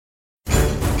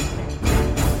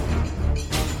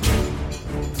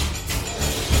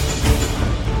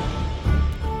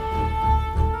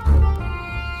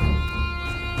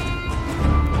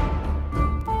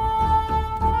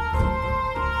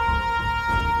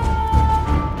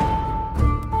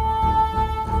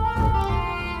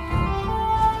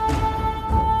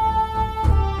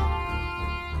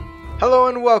Hello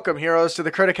and welcome, heroes, to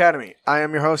the Crit Academy. I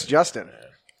am your host, Justin.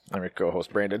 I'm your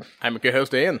co-host, Brandon. I'm your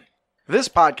co-host, Ian. This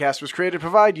podcast was created to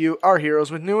provide you, our heroes,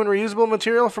 with new and reusable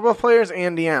material for both players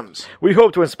and DMs. We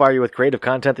hope to inspire you with creative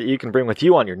content that you can bring with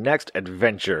you on your next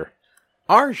adventure.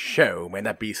 Our show may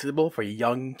not be suitable for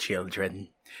young children,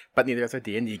 but neither is our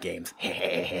D&D games.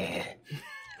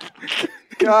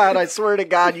 God, I swear to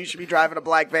God, you should be driving a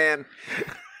black van.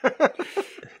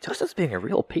 Justin's being a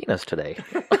real penis today.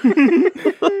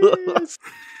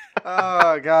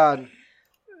 Oh, God.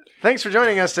 Thanks for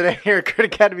joining us today here at Crit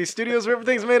Academy Studios, where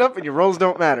everything's made up and your rolls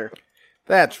don't matter.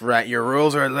 That's right, your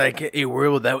rules are like a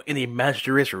world without any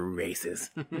monstrous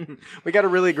races. We got a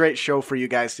really great show for you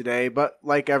guys today, but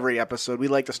like every episode, we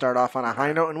like to start off on a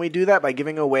high note, and we do that by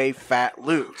giving away fat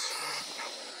loot.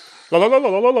 La la la la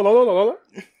la la la la la.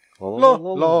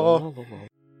 La.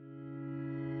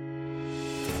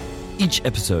 Each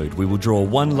episode, we will draw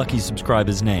one lucky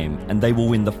subscriber's name, and they will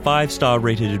win the 5-star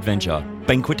rated adventure,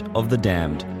 Banquet of the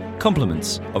Damned,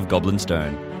 Compliments of Goblin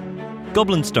Stone.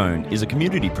 Goblin Stone is a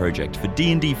community project for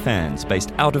D&D fans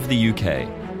based out of the UK.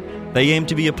 They aim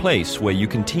to be a place where you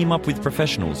can team up with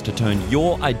professionals to turn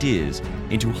your ideas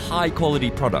into high-quality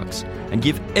products and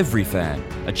give every fan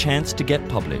a chance to get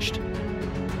published.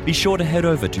 Be sure to head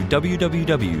over to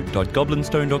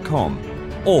www.goblinstone.com,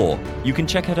 or you can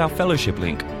check out our fellowship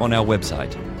link on our website,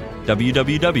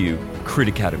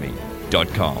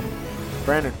 www.critacademy.com.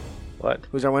 Brandon, What?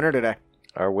 who's our winner today?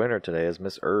 Our winner today is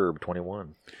Miss Herb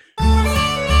 21.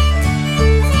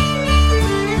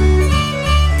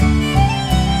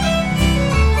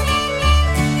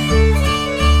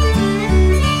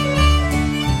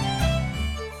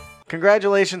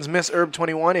 Congratulations, Miss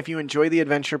Herb21. If you enjoy the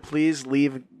adventure, please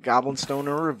leave Goblin Stone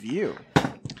a review.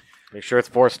 Make sure it's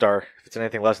 4-star. If it's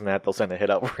anything less than that, they'll send a hit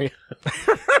out for you.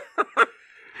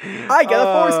 I got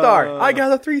a 4-star. I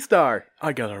got a 3-star.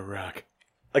 I got a rock.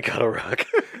 I got a rock.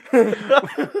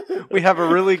 We have a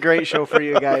really great show for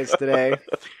you guys today.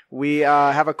 We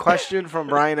have a question from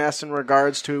Brian S. in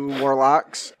regards to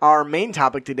Warlocks. Our main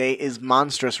topic today is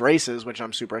Monstrous Races, which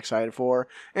I'm super excited for.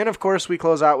 And of course, we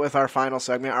close out with our final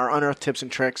segment, our Unearthed Tips and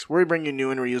Tricks, where we bring you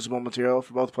new and reusable material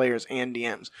for both players and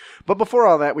DMs. But before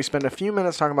all that, we spend a few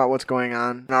minutes talking about what's going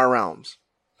on in our realms.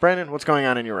 Brandon, what's going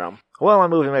on in your realm? Well, I'm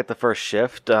moving at the first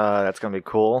shift. That's going to be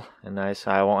cool and nice.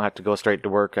 I won't have to go straight to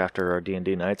work after our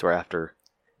D&D nights or after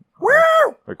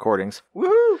recordings.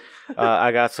 Woohoo!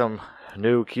 I got some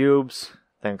new cubes,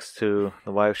 thanks to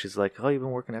the wife. She's like, oh, you've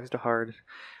been working extra hard.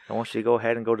 I want you to go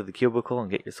ahead and go to the cubicle and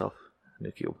get yourself a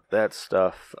new cube. That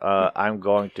stuff. I'm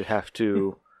going to have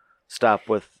to stop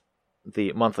with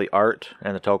the monthly art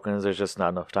and the tokens. There's just not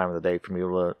enough time of the day for me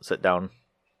to sit down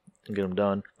and get them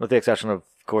done. With the exception of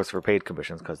course, for paid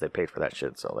commissions, because they paid for that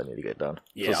shit, so they need to get done.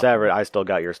 Yeah. So, Savard, I still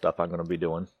got your stuff I'm going to be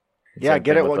doing. Yeah, Same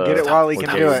get thing it with while he with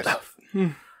can do James. it. Stuff.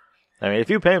 I mean, if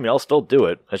you pay me, I'll still do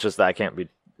it. It's just that I can't be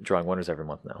drawing winners every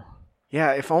month now.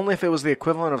 Yeah, if only if it was the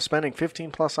equivalent of spending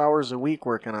 15 plus hours a week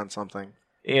working on something.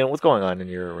 Ian, what's going on in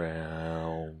your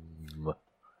realm?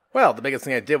 Well, the biggest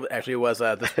thing I did actually was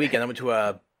this weekend I went to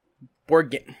a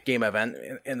board game event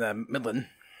in the Midland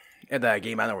at the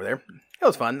game on over there. It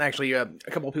was fun. Actually, a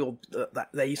couple of people that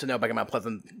I used to know back in Mount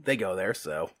Pleasant, they go there,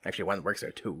 so actually one works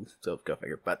there too, so go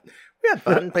figure. But we had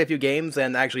fun, played a few games,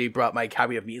 and actually brought my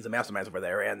copy of Meets and Masterminds over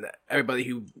there, and everybody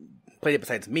who played it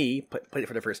besides me played it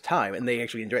for the first time, and they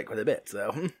actually enjoyed it quite a bit,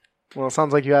 so. Well, it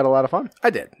sounds like you had a lot of fun.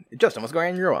 I did. Justin, what's going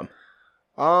on in your one?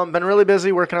 Been really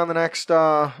busy working on the next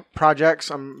projects.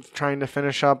 I'm trying to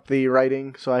finish up the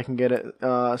writing so I can get it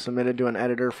submitted to an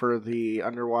editor for the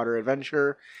Underwater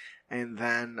Adventure. And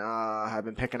then I've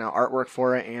been picking out artwork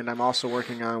for it. And I'm also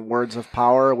working on Words of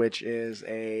Power, which is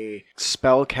a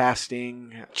spell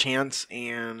casting chants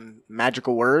and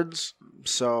magical words.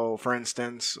 So, for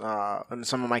instance, in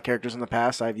some of my characters in the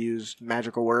past, I've used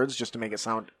magical words just to make it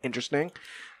sound interesting.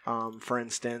 For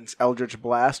instance, Eldritch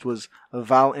Blast was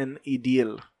Val in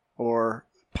Idil, or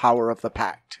Power of the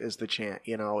Pact is the chant,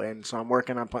 and so I'm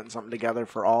working on putting something together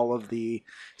for all of the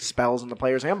spells in the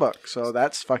player's handbook, so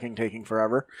that's fucking taking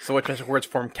forever. So what magic words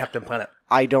form Captain Planet?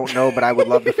 I don't know, but I would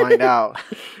love to find out.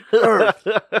 Earth,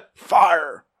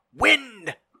 fire,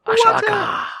 wind,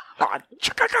 water.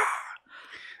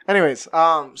 Anyways,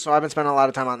 so I've been spending a lot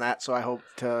of time on that, so I hope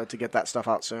to get that stuff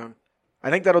out soon. I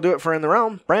think that'll do it for In the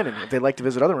Realm. Brandon, if they'd like to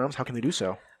visit other realms, how can they do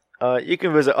so? You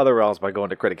can visit other realms by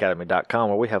going to critacademy.com,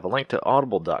 where we have a link to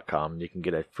audible.com. You can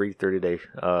get a free 30-day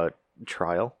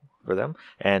trial for them,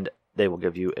 and they will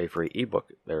give you a free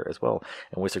ebook there as well.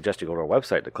 And we suggest you go to our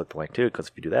website to click the link too, because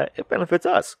if you do that, it benefits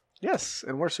us. Yes,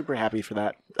 and we're super happy for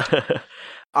that.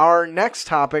 Our next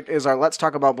topic is our Let's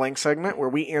Talk About Blank segment, where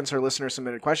we answer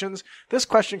listener-submitted questions. This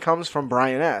question comes from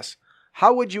Brian S.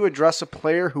 How would you address a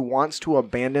player who wants to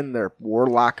abandon their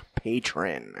Warlock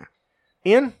patron?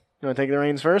 Ian, you want to take the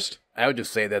reins first? I would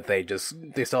just say that they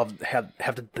still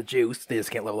have the juice. They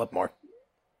just can't level up more.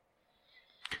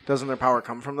 Doesn't their power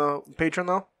come from the patron,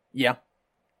 though? Yeah.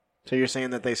 So you're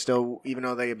saying that they still, even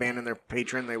though they abandon their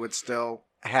patron, they would still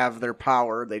have their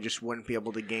power, they just wouldn't be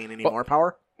able to gain any more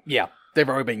power? Yeah. They've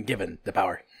already been given the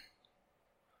power.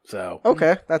 So.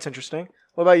 Okay, that's interesting.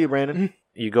 What about you, Brandon?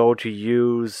 You go to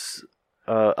use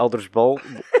Eldritch Bolt,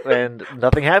 and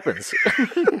nothing happens.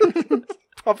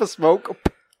 Puff of smoke.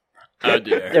 Oh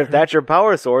dear. If that's your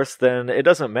power source, then it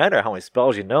doesn't matter how many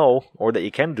spells you know, or that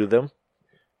you can do them.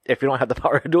 If you don't have the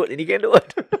power to do it, then you can't do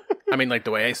it. I mean, like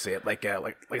the way I see it, like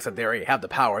I said, they already have the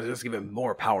power. They're just giving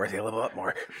more power as they level up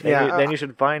more. Then you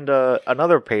should find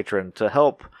another patron to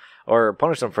help or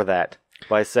punish them for that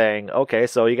by saying, okay,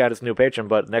 so you got this new patron,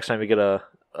 but next time you get a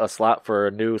slot for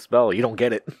a new spell, you don't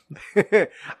get it.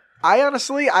 I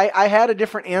honestly, I had a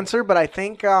different answer, but I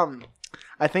think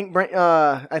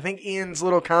Ian's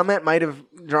little comment might have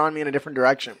drawn me in a different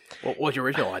direction. What was your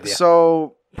original idea?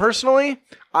 So personally,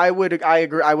 I would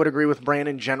agree with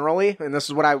Brandon generally, and this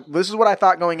is what I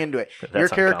thought going into it. Your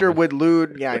character uncommon. would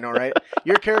lose. Yeah, I know, right?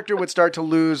 Your character would start to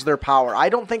lose their power. I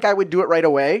don't think I would do it right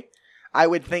away. I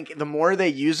would think the more they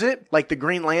use it, like the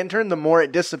Green Lantern, the more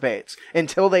it dissipates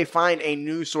until they find a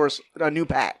new source, a new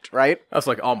pact, right? That's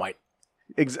like All Might.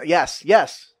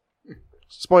 Yes.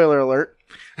 Spoiler alert.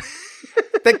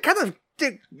 They kind of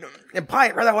did imply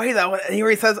it right away, though. And he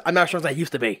already says, I'm not sure as I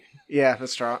used to be. Yeah,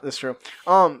 that's true. That's true.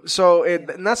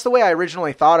 And that's the way I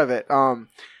originally thought of it.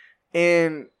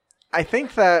 And I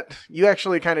think that you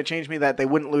actually kind of changed me that they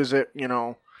wouldn't lose it,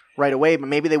 right away, but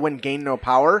maybe they wouldn't gain no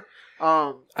power.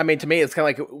 I mean, to me, it's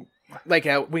kind of like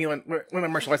when you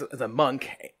learn martial arts as a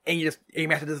monk, and your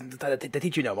master doesn't decide to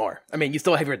teach you no more. I mean, you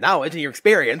still have your knowledge and your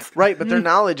experience. Right, but their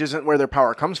knowledge isn't where their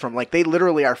power comes from. Like, they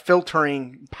literally are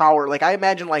filtering power. Like, I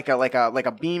imagine like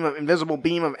a invisible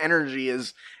beam of energy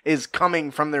is coming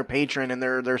from their patron, and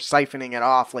they're siphoning it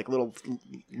off like little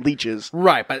leeches.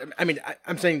 Right, but I mean,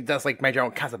 I'm saying that's like my general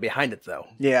concept behind it, though.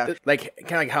 Yeah. Like,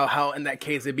 kind of like how in that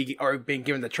case they are being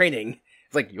given the training.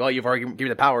 It's like, well, you've already given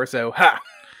the power, so ha!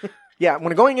 Yeah,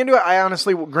 when going into it, I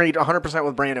honestly agreed 100%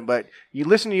 with Brandon, but you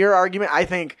listen to your argument, I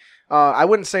think, I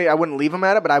wouldn't say I wouldn't leave them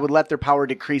at it, but I would let their power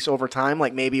decrease over time,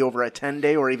 like maybe over a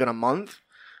 10-day or even a month.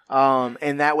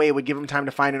 And that way it would give them time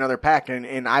to find another pack,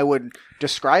 and I would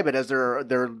describe it as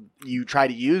you try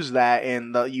to use that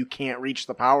and you can't reach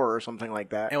the power or something like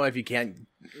that. And what if you can't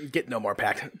get no more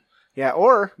pack? Yeah,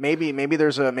 or maybe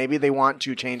they want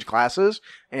to change classes,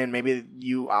 and maybe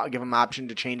you give them the option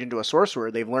to change into a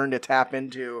sorcerer. They've learned to tap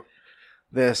into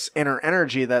this inner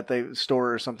energy that they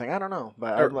store or something. I don't know,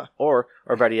 but or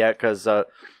better yet, because I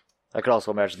could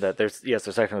also imagine that they're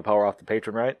siphoning the power off the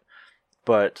patron, right?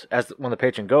 But when the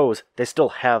patron goes, they still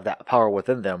have that power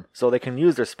within them, so they can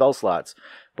use their spell slots.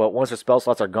 But once their spell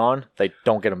slots are gone, they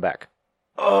don't get them back.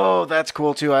 Oh, that's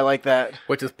cool too. I like that.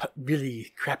 Which is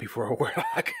really crappy for a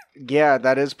warlock. Yeah,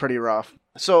 that is pretty rough.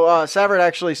 So Savard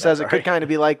actually says it could kind of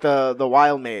be like the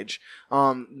wild mage.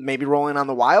 Maybe rolling on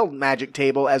the wild magic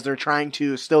table as they're trying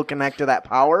to still connect to that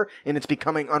power, and it's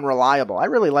becoming unreliable. I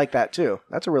really like that too.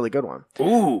 That's a really good one.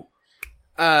 Ooh.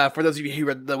 For those of you who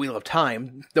read The Wheel of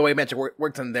Time, the way magic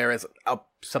works in there is, I'll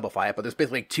simplify it, but there's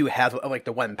basically two halves of like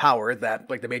the one power that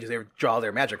like the mages they draw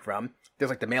their magic from.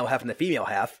 There's like the male half and the female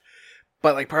half.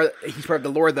 But like he's part of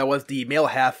the lore that was the male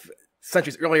half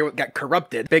centuries earlier got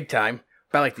corrupted big time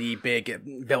by like the big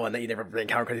villain that you never really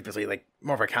encounter because he's basically like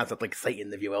more of a concept like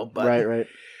Satan, if you will. But, right.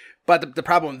 But the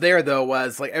problem there though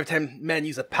was like every time men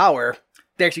use a power,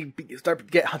 they actually start to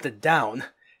get hunted down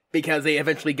because they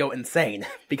eventually go insane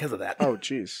because of that. Oh,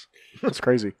 jeez, that's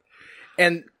crazy.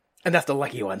 and that's the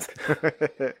lucky ones.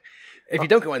 If you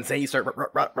don't go insane, you start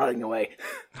rotting away.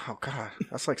 Oh god,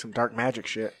 that's like some dark magic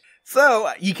shit.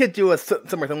 So, you could do a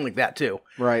similar thing like that, too.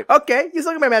 Right. Okay, you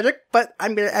still get my magic, but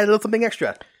I'm going to add a little something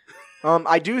extra.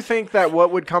 I do think that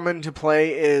what would come into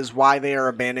play is why they are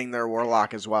abandoning their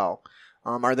warlock as well.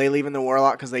 Are they leaving the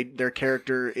warlock because their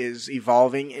character is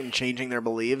evolving and changing their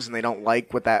beliefs, and they don't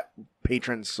like what that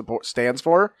patron support stands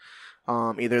for?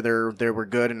 Either they were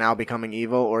good and now becoming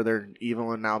evil, or they're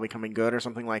evil and now becoming good, or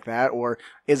something like that. Or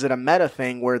is it a meta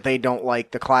thing where they don't like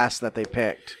the class that they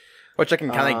picked? Which I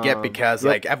can kind of get because,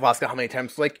 like, I've lost how many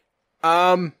times. Like,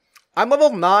 I'm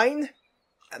level 9,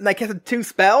 and I casted 2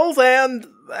 spells, and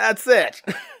that's it.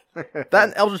 That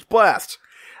and Eldritch Blast.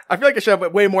 I feel like I should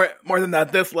have way more than that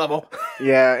at this level.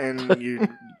 Yeah, and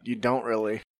you don't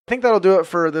really. think that'll do it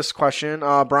for this question.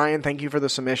 Brian, thank you for the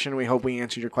submission. We hope we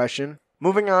answered your question.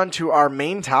 Moving on to our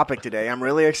main topic today. I'm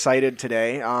really excited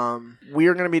today. We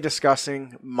are going to be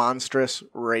discussing Monstrous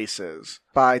Races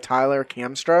by Tyler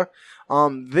Kamstra.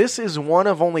 This is one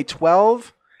of only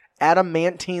 12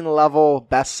 adamantine level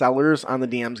bestsellers on the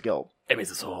DM's Guild. It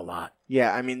means it's a whole lot.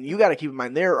 Yeah, I mean, you got to keep in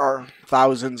mind, there are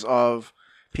thousands of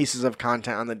pieces of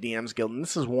content on the DM's Guild, and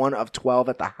this is one of 12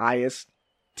 at the highest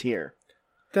tier.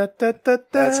 That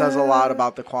says a lot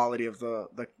about the quality of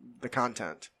the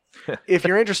content. If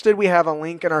you're interested, we have a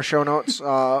link in our show notes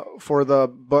for the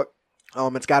book.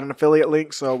 It's got an affiliate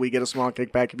link, so we get a small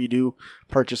kickback if you do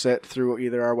purchase it through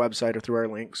either our website or through our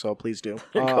link, so please do.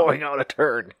 You're going out a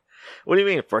turn. What do you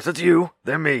mean? First it's you,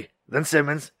 then me, then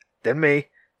Simmons, then me,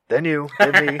 then you,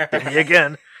 then me, then me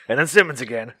again, and then Simmons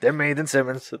again, then me, then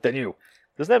Simmons, then you.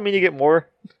 Doesn't that mean you get more?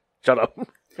 Shut up.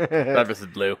 Red versus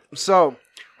blue. So,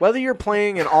 whether you're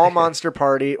playing an all-monster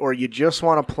party or you just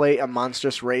want to play a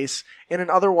monstrous race in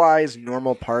an otherwise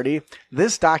normal party,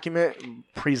 this document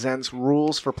presents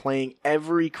rules for playing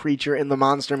every creature in the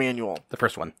monster manual. The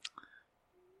first one.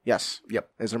 Yes. Yep.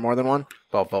 Is there more than one?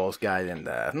 Ball's Guide and...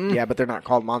 Yeah, but they're not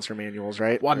called monster manuals,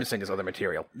 right? Well, I'm just saying there's other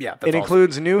material. Yeah. It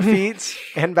includes new feats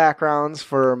and backgrounds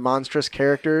for monstrous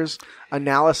characters,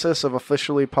 analysis of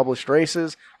officially published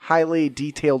races, highly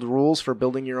detailed rules for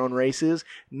building your own races,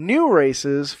 new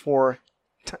rules for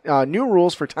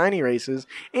tiny races,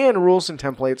 and rules and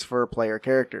templates for player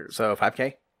characters. So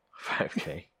 5K?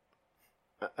 5K.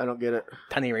 I don't get it.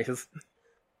 Tiny races.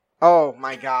 Oh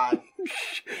my god.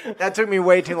 That took me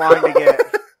way too long to get.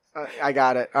 I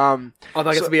got it. Although I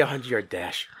guess it'll be a 100-yard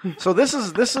dash. So this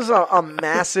is a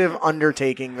massive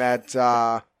undertaking that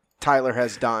Tyler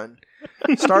has done.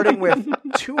 Starting with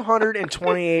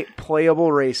 228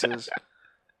 playable races.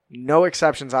 No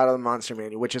exceptions out of the Monster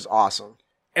Manual, which is awesome.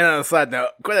 And on a side note,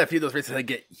 quite a few of those races had to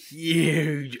get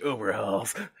huge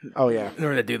overhauls. Oh, yeah. In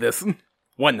order to do this.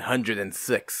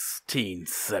 116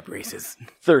 sub-races.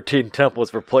 13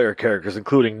 templates for player characters,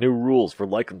 including new rules for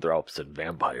lycanthropes and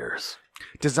vampires.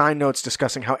 Design notes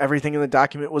discussing how everything in the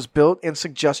document was built and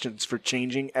suggestions for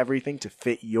changing everything to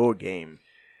fit your game.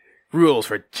 Rules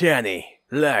for tiny,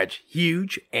 large,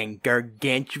 huge, and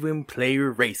gargantuan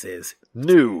player races.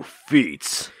 New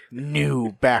feats.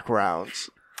 New backgrounds.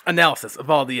 Analysis of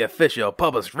all the official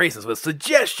published races with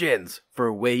suggestions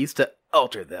for ways to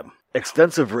alter them.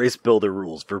 Extensive race builder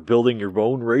rules for building your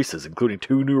own races, including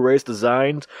 2 new race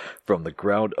designs from the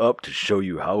ground up to show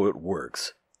you how it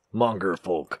works. Monger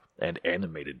folk and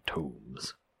animated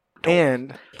tomes.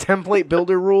 And template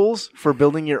builder rules for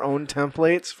building your own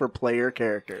templates for player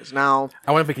characters. Now,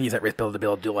 I wonder if we can use that race builder to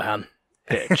build a Dualahan.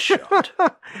 Headshot.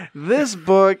 This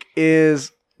book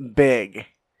is big.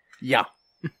 Yeah.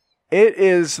 It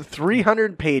is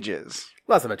 300 pages.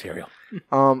 Lots of material.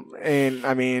 And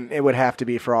I mean, it would have to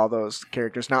be for all those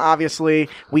characters. Now, obviously,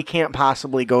 we can't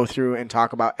possibly go through and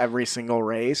talk about every single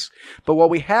race, but what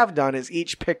we have done is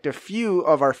each picked a few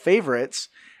of our favorites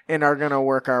and are going to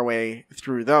work our way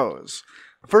through those.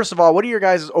 First of all, what are your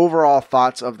guys' overall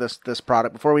thoughts of this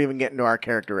product before we even get into our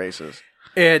character races?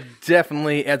 It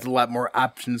definitely adds a lot more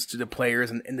options to the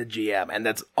players and the GM, and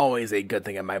that's always a good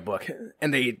thing in my book.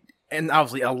 And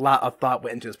obviously a lot of thought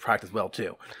went into this product as well,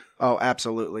 too. Oh,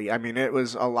 absolutely. I mean, it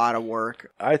was a lot of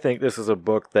work. I think this is a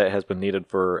book that has been needed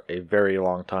for a very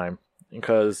long time,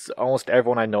 because almost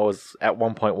everyone I know has at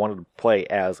one point wanted to play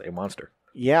as a monster.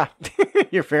 Yeah,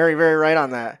 you're very, very right on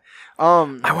that. I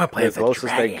want to play as a closest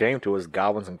dragon. they came to was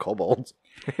goblins and kobolds.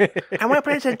 I want to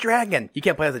play as a dragon. You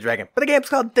can't play as a dragon. But the game's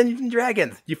called Dungeons and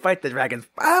Dragons. You fight the dragons.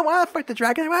 I don't want to fight the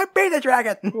dragon. I want to be the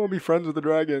dragon. I want to be friends with the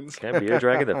dragons. Can't be a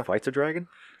dragon that fights a dragon?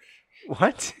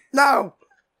 What? No.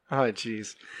 Oh,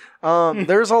 jeez.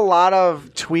 There's a lot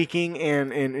of tweaking,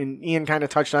 and Ian kind of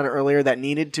touched on it earlier, that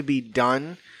needed to be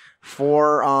done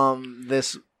for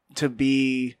this to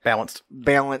be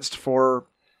balanced for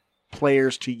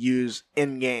players to use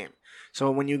in-game.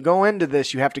 So when you go into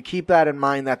this, you have to keep that in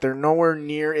mind, that they're nowhere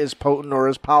near as potent or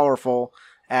as powerful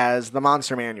as the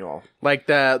Monster Manual. Like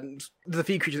there's a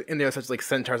few creatures in there, such as like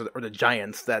centaurs or the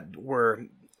giants, that were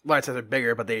large size or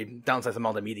bigger, but they downsized them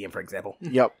all to medium, for example.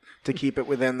 Yep, to keep it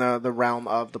within the realm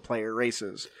of the player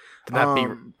races. To not be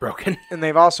broken. And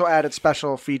they've also added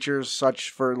special features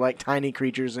such for like tiny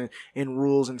creatures and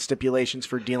rules and stipulations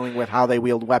for dealing with how they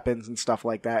wield weapons and stuff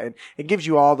like that. And it gives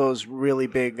you all those really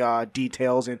big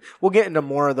details. And we'll get into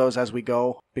more of those as we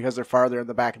go, because they're farther in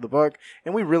the back of the book.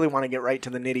 And we really want to get right to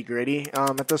the nitty gritty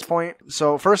at this point.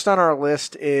 So first on our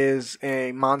list is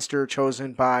a monster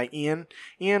chosen by Ian.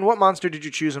 Ian, what monster did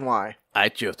you choose and why? I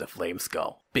chose the Flame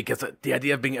Skull, because the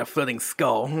idea of being a floating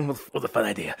skull was a fun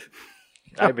idea.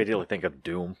 I immediately think of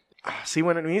Doom. See,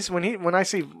 when I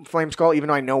see Flame Skull, even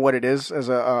though I know what it is as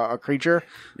a creature,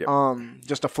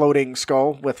 just a floating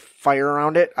skull with fire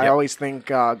around it, I always think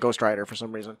Ghost Rider for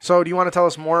some reason. So, do you want to tell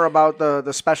us more about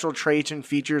the special traits and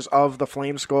features of the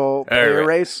Flame Skull player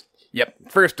race? Yep.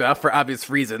 First off, for obvious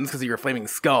reasons, because you're a flaming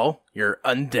skull, you're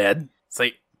undead.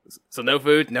 So no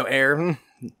food, no air,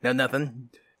 no nothing.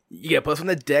 You get plus 1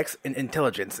 to Dex and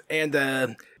Intelligence, and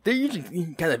they're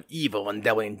usually kind of evil and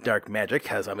dabbling in dark magic,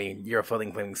 because, I mean, you're a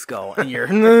floating flaming skull, and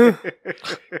your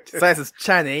size is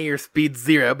shiny, your speed's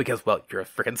 0, because, well, you're a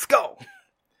freaking skull.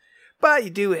 But you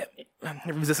do have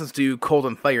resistance to cold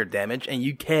and fire damage, and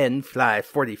you can fly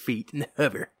 40 feet and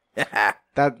hover.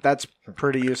 That's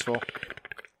pretty useful.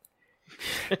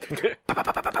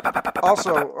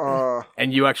 Also,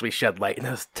 and you actually shed light in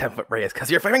those 10-foot radius,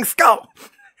 because you're a flaming skull!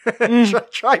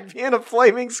 Try being a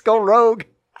Flaming Skull rogue.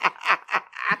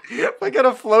 Look at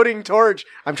a floating torch.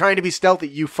 I'm trying to be stealthy.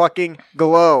 You fucking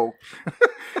glow.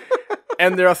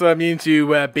 And they're also immune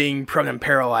to being prone and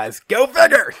paralyzed. Go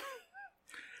figure!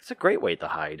 It's a great way to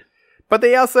hide. But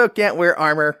they also can't wear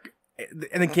armor,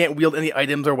 and they can't wield any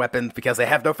items or weapons because they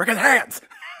have no freaking hands.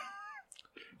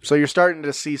 So you're starting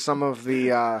to see some of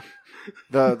the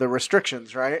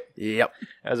restrictions, right? Yep.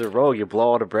 As a rogue, you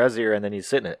blow out a brazier and then you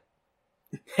sit in it.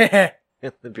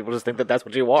 And people just think that that's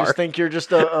what you are. Just think you're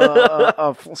just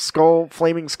a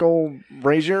flaming skull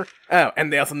brazier. Oh,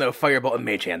 and they also know Firebolt and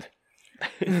Mage Hand.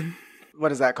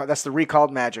 What is that called? That's the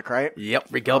recalled magic, right? Yep,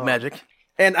 recalled magic.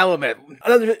 And I'll admit,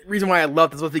 another reason why I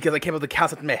love this was because I came up with the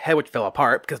concept in my head which fell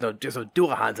apart, because there's no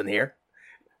Dualhans in here.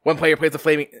 One player plays a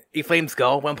flame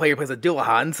skull, one player plays a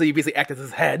Dualhan, so you basically act as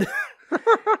his head.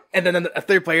 And then a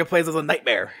third player plays as a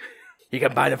nightmare. You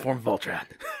combine and form Voltron.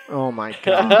 Oh my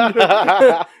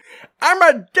god. I'm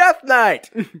a Death Knight!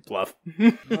 Bluff.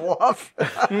 Bluff.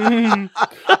 I'm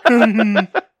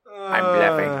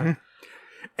bluffing.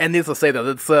 And needless to say,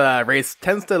 though, this race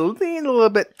tends to lean a little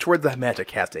bit towards the magic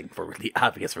casting for really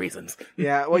obvious reasons.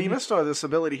 Yeah, well, you missed this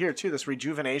ability here, too, this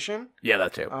rejuvenation. Yeah,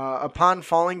 that too. Upon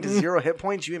falling to 0 hit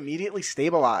points, you immediately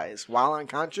stabilize. While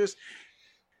unconscious,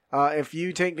 if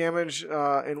you take damage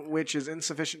in which is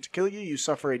insufficient to kill you, you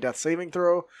suffer a death saving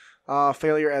throw.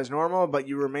 Failure as normal, but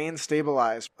you remain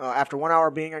stabilized. After 1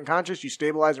 hour being unconscious, you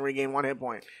stabilize and regain 1 hit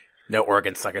point. No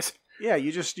organ suckers. Yeah,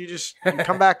 you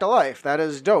come back to life. That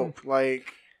is dope.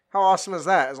 Like, how awesome is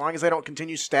that? As long as they don't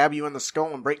continue to stab you in the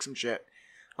skull and break some shit.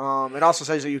 It also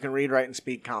says that you can read, write, and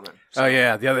speak common. So. Oh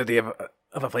yeah, the other idea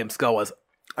of a flame skull was,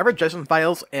 I read Judgment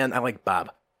Files, and I like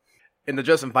Bob. In the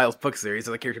Judgment Files book series,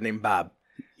 there's a character named Bob.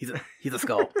 He's a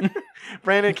skull.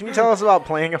 Brandon, can you tell us about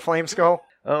playing a flame skull?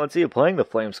 Let's see, playing the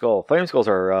Flame Skull. Flame Skulls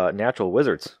are natural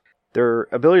wizards. Their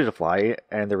ability to fly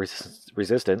and their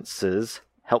resistances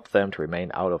help them to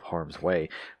remain out of harm's way,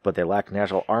 but they lack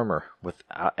natural armor.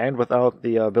 Without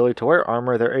the ability to wear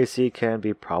armor, their AC can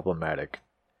be problematic.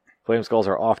 Flame Skulls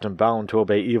are often bound to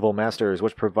obey evil masters,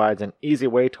 which provides an easy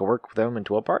way to work them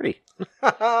into a party.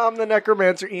 I'm the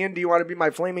Necromancer. Ian, do you want to be my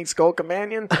Flaming Skull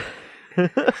companion?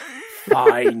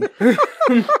 Fine.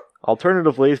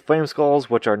 Alternatively, Flame Skulls,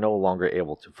 which are no longer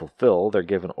able to fulfill their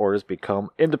given orders, become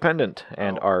independent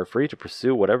and are free to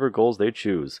pursue whatever goals they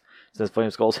choose. Since Flame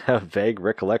Skulls have vague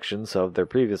recollections of their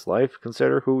previous life,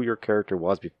 consider who your character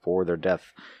was before their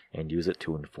death and use it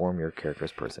to inform your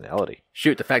character's personality.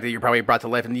 Shoot, the fact that you're probably brought to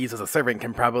life and used as a servant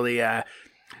can probably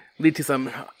lead to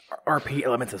some RP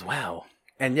elements as well.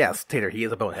 And yes, Tater, he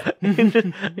is a bonehead. You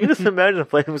can just imagine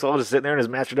Flame Skull just sitting there and his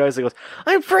master dies and goes,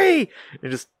 "I'm free!"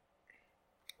 And just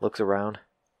looks around.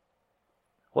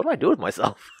 What do I do with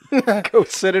myself? Go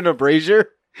sit in a brazier?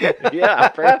 Yeah,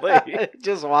 apparently.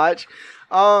 Just watch.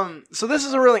 So this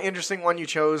is a really interesting one you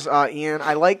chose, Ian.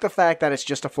 I like the fact that it's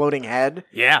just a floating head.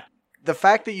 Yeah. The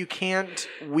fact that you can't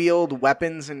wield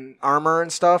weapons and armor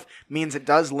and stuff means it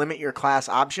does limit your class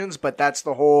options, but that's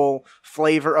the whole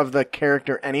flavor of the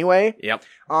character anyway. Yep.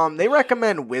 They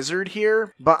recommend wizard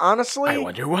here, but honestly, I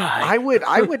wonder why. I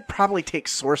would probably take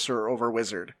sorcerer over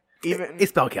wizard. Even a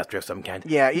spellcaster of some kind.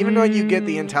 Yeah, even though you get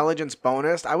the intelligence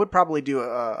bonus, I would probably do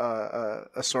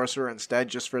a sorcerer instead,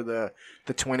 just for the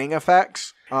twinning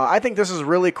effects. I think this is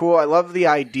really cool. I love the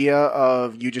idea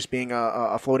of you just being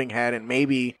a floating head, and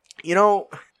maybe,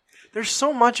 there's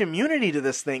so much immunity to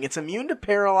this thing. It's immune to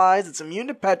paralyze, it's immune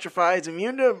to petrify, it's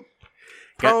immune to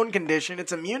prone condition,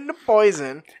 it's immune to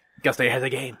poison. Gotta stay ahead of the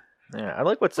game. Yeah, I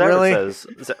like what Severin says.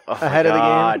 Ahead of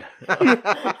the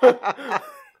game?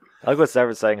 I like what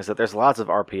Severan's saying is that there's lots of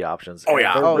RP options. Oh,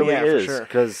 yeah. There really for is. sure.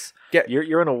 Because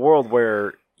you're in a world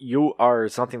where you are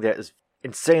something that is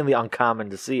insanely uncommon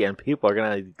to see, and people are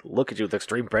going to look at you with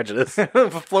extreme prejudice.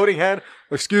 Floating head.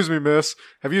 Excuse me, miss.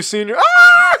 Have you seen your...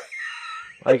 Ah!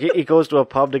 Like, he goes to a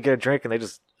pub to get a drink, and they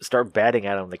just start batting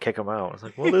at him. They kick him out. It's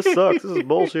like, well, this sucks. This is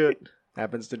bullshit.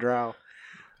 Happens to Drow.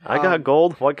 I got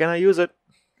gold. Why can't I use it?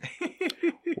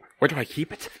 Where do I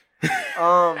keep it?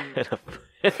 A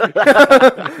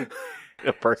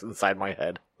person inside my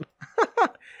head.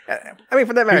 I mean,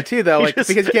 for that matter, too, though, like,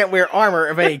 because you can't wear armor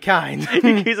of any kind.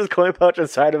 He keeps his coin pouch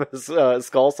inside of his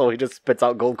skull, so he just spits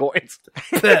out gold coins.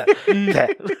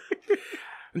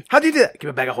 How do you do that? Keep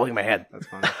a bag of holding my head. That's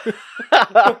funny.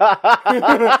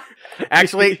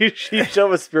 Actually, you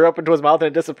shove a spear up into his mouth and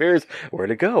it disappears.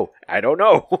 Where'd it go? I don't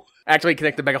know. actually,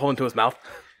 connect the bag of holding to his mouth.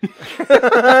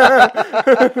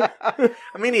 I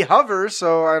mean, he hovers,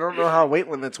 so I don't know how weight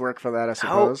limits work for that, I How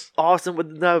suppose. awesome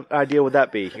would the idea would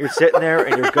that be? You're sitting there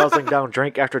and you're guzzling down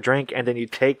drink after drink, and then you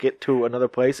take it to another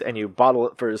place and you bottle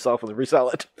it for yourself and then resell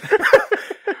it.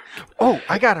 Oh,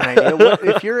 I got an idea. What,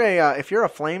 if you're a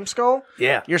flame skull,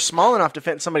 Yeah. you're small enough to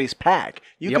fit in somebody's pack.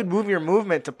 You could move your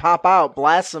movement to pop out,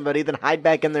 blast somebody, then hide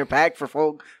back in their pack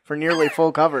for nearly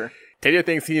full cover. Tell you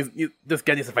things, this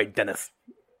guy needs to fight Dennis.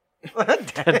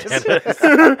 That's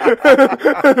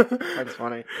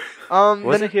funny.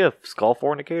 Wasn't he a skull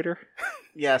fornicator?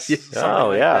 Yes. Oh,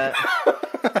 like yeah.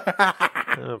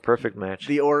 that. Oh, perfect match.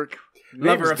 The orc.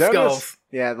 Lover Name's of Dennis. skulls.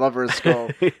 Yeah, lover of skull.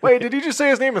 Wait, did you just say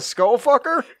his name is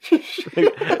Skullfucker?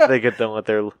 They get done with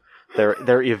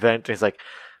their event, and he's like,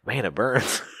 man, it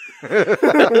burns.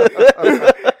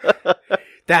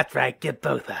 That's right, get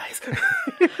both eyes.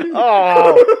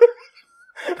 Oh!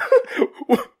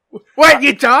 What,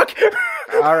 you talk?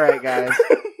 All right, guys.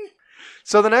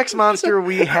 So the next monster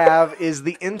we have is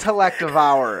the Intellect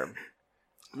Devourer.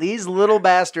 These little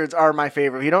bastards are my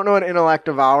favorite. If you don't know what Intellect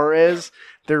Devourer is,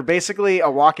 they're basically a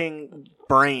walking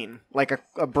brain, like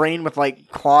a brain with like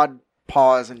clawed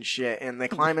paws and shit, and they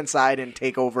climb inside and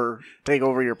take over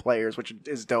your players, which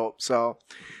is dope. So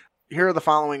here are the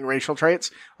following racial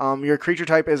traits. Your creature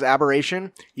type is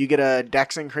Aberration. You get a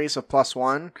Dex increase of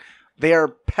 +1. They are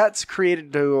pets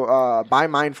created by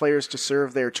mind flayers to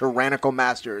serve their tyrannical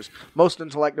masters. Most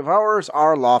intellect devourers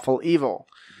are lawful evil.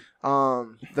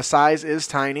 The size is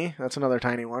tiny. That's another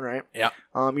tiny one, right? Yeah.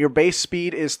 Your base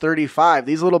speed is 35.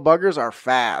 These little buggers are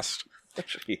fast.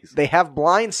 Jeez. They have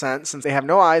blind sense since they have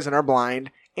no eyes and are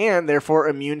blind, and therefore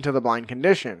immune to the blind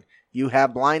condition. You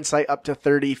have blind sight up to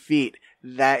 30 feet.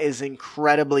 That is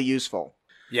incredibly useful.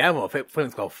 Yeah, well,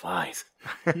 Flint's called flies.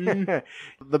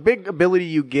 The big ability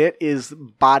you get is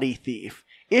Body Thief.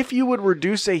 If you would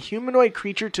reduce a humanoid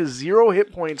creature to 0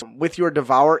 hit points with your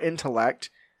Devour intellect,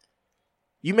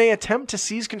 you may attempt to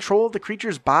seize control of the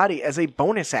creature's body as a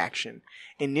bonus action.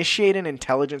 Initiate an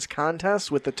intelligence contest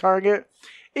with the target.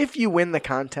 If you win the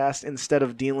contest, instead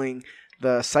of dealing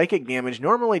the psychic damage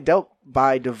normally dealt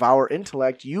by Devour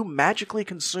intellect, you magically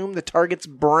consume the target's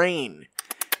brain.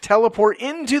 Teleport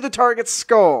into the target's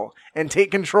skull and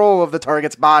take control of the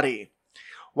target's body.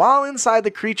 While inside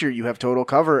the creature, you have total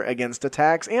cover against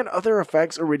attacks and other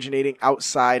effects originating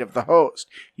outside of the host.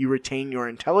 You retain your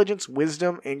intelligence,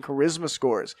 wisdom, and charisma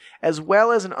scores, as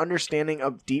well as an understanding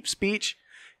of deep speech,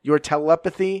 your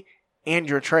telepathy, and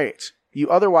your traits. You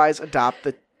otherwise adopt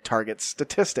the target's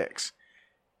statistics.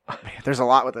 Man, there's a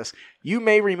lot with this. You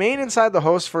may remain inside the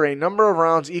host for a number of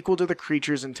rounds equal to the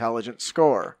creature's intelligence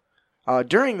score.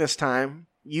 During this time,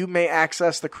 you may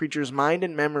access the creature's mind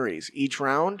and memories. Each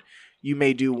round, you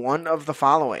may do one of the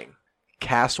following.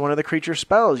 Cast one of the creature's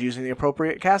spells using the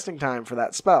appropriate casting time for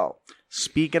that spell.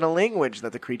 Speak in a language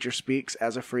that the creature speaks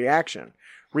as a free action.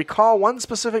 Recall one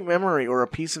specific memory or a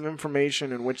piece of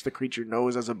information in which the creature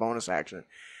knows as a bonus action.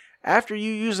 After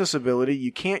you use this ability,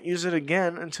 you can't use it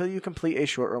again until you complete a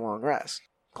short or long rest.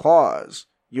 Claws.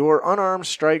 Your unarmed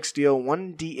strikes deal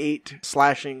 1d8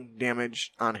 slashing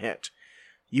damage on hit.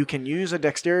 You can use a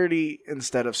dexterity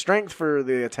instead of strength for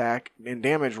the attack and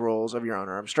damage rolls of your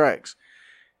unarmed strikes.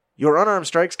 Your unarmed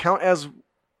strikes count as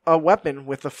a weapon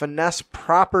with the finesse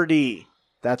property.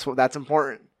 That's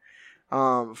important.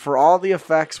 For all the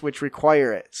effects which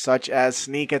require it, such as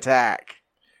sneak attack.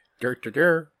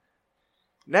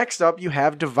 Next up, you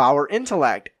have Devour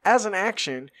Intellect. As an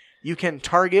action, you can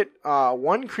target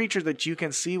one creature that you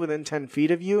can see within 10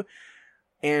 feet of you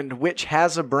and which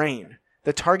has a brain.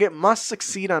 The target must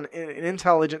succeed on an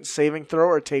intelligence saving throw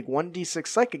or take 1d6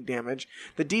 psychic damage.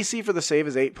 The DC for the save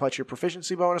is 8 plus your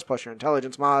proficiency bonus plus your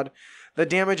intelligence mod. The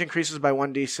damage increases by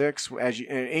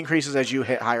 1d6 increases as you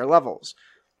hit higher levels.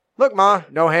 Look, Ma,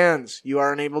 no hands. You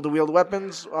are unable to wield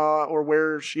weapons or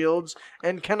wear shields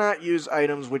and cannot use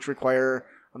items which require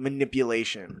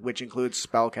manipulation, which includes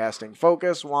spellcasting,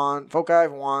 foci,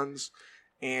 wands,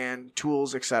 and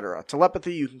tools, etc.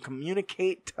 Telepathy, you can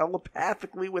communicate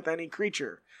telepathically with any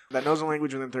creature that knows a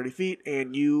language within 30 feet,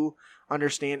 and you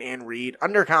understand, and read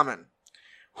Undercommon.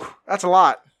 Whew, that's a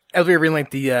lot. As we were reading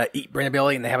like the eat brain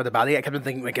ability and they have the body, I kept on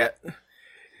thinking like,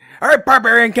 all right,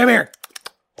 barbarian, come here.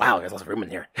 Wow, there's lots of room in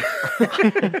here.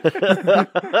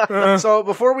 So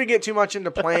before we get too much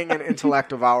into playing an Intellect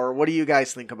Devour, what do you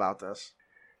guys think about this?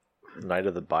 Night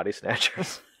of the Body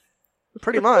Snatchers.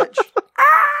 Pretty much.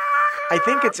 I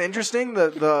think it's interesting.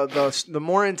 The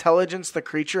more intelligence the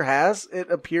creature has, it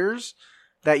appears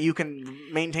that you can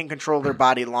maintain control of their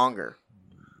body longer.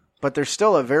 But there's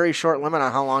still a very short limit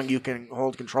on how long you can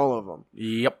hold control of them.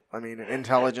 Yep. I mean, an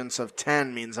intelligence of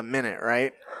 10 means a minute,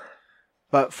 right?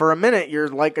 But for a minute, you're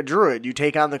like a druid. You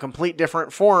take on the complete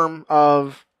different form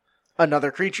of another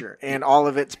creature and all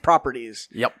of its properties.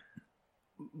 Yep.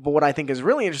 But what I think is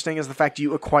really interesting is the fact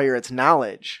you acquire its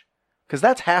knowledge. Because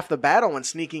that's half the battle when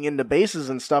sneaking into bases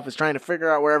and stuff is trying to figure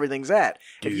out where everything's at.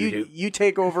 If you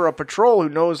take over a patrol who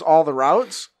knows all the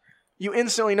routes, you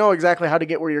instantly know exactly how to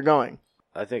get where you're going.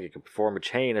 I think it can perform a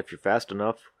chain if you're fast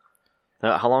enough.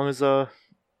 How long is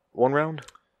one round?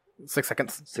 6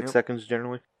 seconds. 6 seconds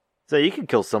generally. So you can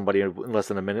kill somebody in less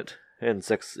than a minute in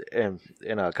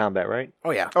combat, right?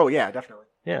 Oh, yeah. Oh, yeah, definitely.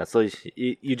 Yeah, so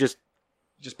you just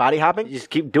body hopping? You just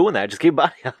keep doing that. Just keep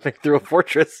body hopping through a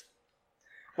fortress.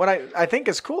 What I think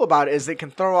is cool about it is it can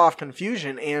throw off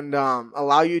confusion and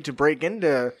allow you to break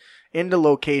into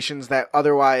locations that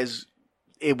otherwise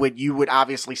you would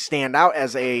obviously stand out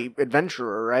as a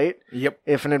adventurer, right? Yep.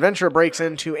 If an adventurer breaks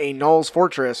into a Gnoll's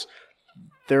fortress,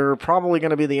 they're probably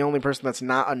going to be the only person that's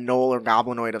not a Gnoll or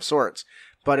Goblinoid of sorts.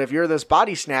 But if you're this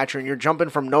body snatcher and you're jumping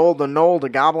from Gnoll to Gnoll to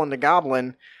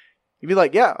Goblin, you'd be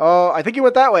like, yeah, I think you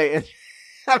went that way. And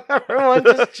everyone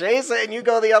just chase it and you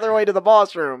go the other way to the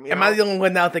boss room. Am I the only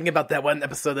one now thinking about that one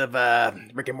episode of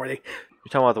Rick and Morty? You're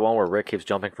talking about the one where Rick keeps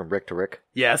jumping from Rick to Rick?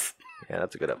 Yes. Yeah,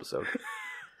 that's a good episode.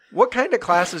 What kind of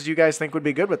classes do you guys think would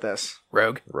be good with this?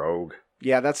 Rogue.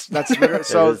 Yeah, that's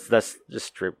so. That's just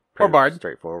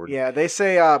straightforward. Yeah, they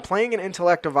say playing an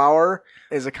Intellect Devour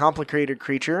is a complicated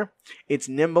creature. It's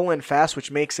nimble and fast,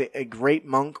 which makes it a great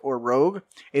monk or rogue.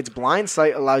 Its blind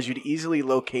sight allows you to easily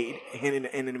locate hidden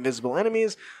and invisible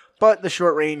enemies, but the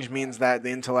short range means that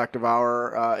the Intellect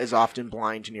Devour is often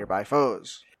blind to nearby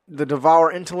foes. The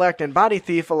Devour Intellect and Body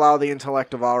Thief allow the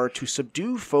Intellect Devourer to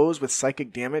subdue foes with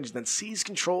psychic damage, then seize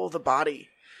control of the body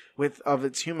of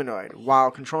its humanoid.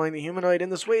 While controlling the humanoid in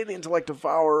this way, the Intellect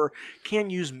Devourer can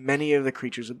use many of the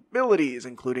creature's abilities,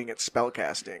 including its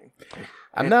spellcasting.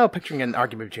 I'm now picturing an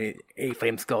argument between a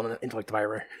flame skull and an Intellect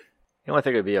Devourer. You know, I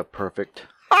think it would be a perfect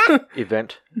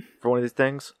event for one of these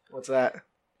things. What's that?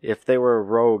 If they were a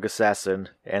rogue assassin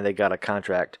and they got a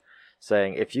contract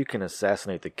saying, if you can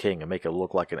assassinate the king and make it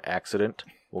look like an accident,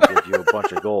 we'll give you a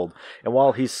bunch of gold. And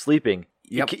while he's sleeping,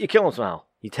 you kill him somehow.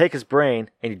 You take his brain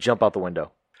and you jump out the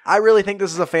window. I really think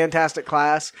this is a fantastic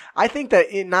class. I think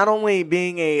that not only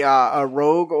being a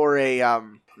rogue or a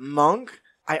monk,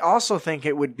 I also think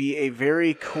it would be a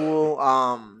very cool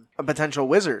a potential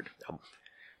wizard.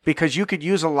 Because you could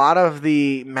use a lot of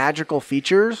the magical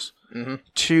features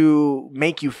to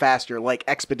make you faster, like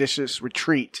Expeditious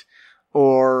Retreat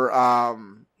or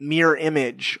Mirror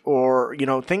Image or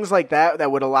things like that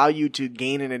would allow you to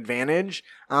gain an advantage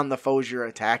on the foes you're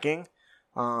attacking.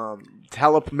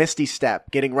 Misty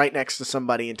Step, getting right next to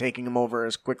somebody and taking them over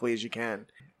as quickly as you can.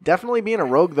 Definitely being a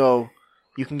rogue, though,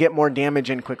 you can get more damage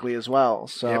in quickly as well.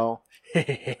 So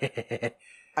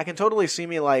I can totally see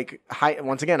me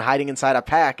once again hiding inside a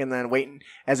pack and then waiting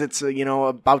as it's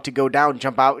about to go down,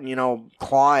 jump out and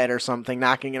claw it or something,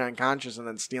 knocking it unconscious and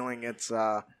then stealing its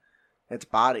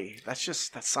body. That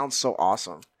sounds so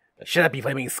awesome. Shut up, you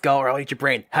flaming skull, or I'll eat your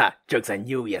brain. Ha! Joke's on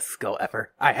you, you skull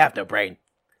effer. I have no brain.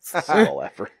 Skull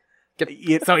effort.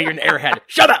 So you're an airhead.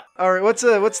 Shut up! All right, what's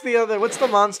the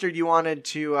monster you wanted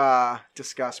to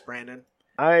discuss, Brandon?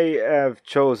 I have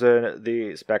chosen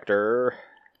the Spectre.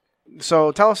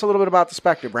 So tell us a little bit about the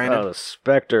Spectre, Brandon. The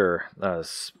Spectre.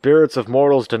 Spirits of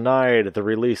mortals denied the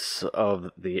release of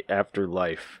the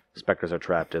afterlife. Spectres are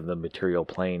trapped in the material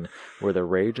plane, where their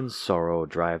rage and sorrow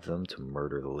drive them to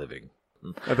murder the living.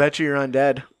 I bet you're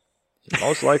undead.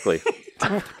 Most likely.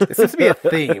 This seems to be a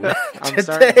theme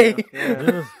today.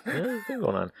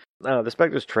 Going on. The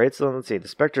Spectre's traits. Let's see. The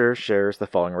Spectre shares the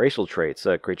following racial traits: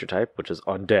 creature type, which is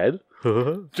undead.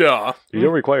 Duh. You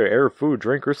don't require air, food,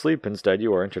 drink, or sleep. Instead,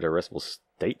 you are entered a restful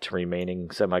state,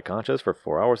 remaining semi-conscious for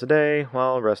 4 hours a day.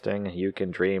 While resting, you can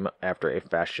dream after a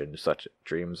fashion. Such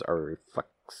dreams are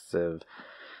reflexive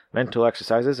mental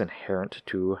exercises inherent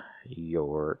to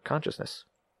your consciousness.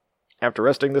 After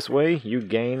resting this way, you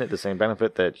gain the same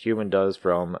benefit that human does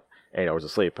from 8 hours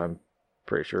of sleep. I'm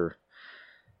pretty sure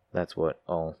that's what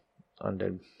all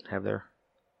undead have there.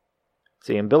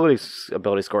 See, ability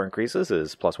score increases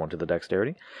is +1 to the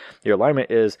dexterity. Your alignment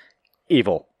is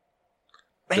evil.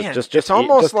 Man, Just it's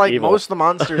almost just like evil. most of the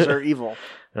monsters are evil.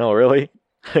 No, really?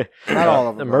 Not all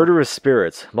of them. though. Murderous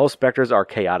spirits. Most specters are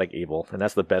chaotic evil, and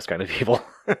that's the best kind of evil.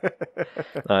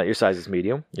 Your size is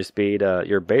medium. Your speed,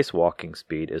 your base walking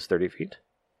speed is 30 feet.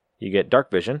 You get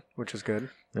dark vision, Which is good.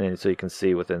 and so you can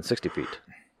see within 60 feet.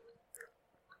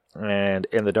 And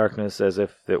in the darkness, as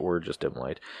if it were just dim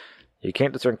light. You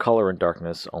can't discern color in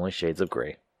darkness, only shades of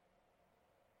gray.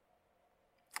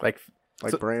 Like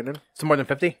Brandon. some more than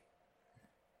 50?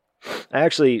 I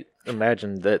actually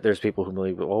imagine that there's people who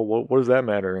believe, well, what does that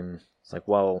matter? And it's like,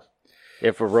 well,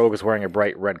 if a rogue is wearing a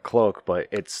bright red cloak, but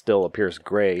it still appears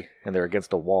gray, and they're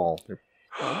against a wall. Do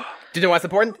you know what's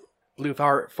important? Blue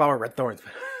flower, red thorns.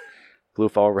 Blue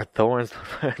flower, red thorns.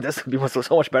 This would be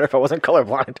so much better if I wasn't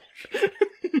colorblind.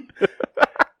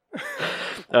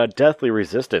 Deathly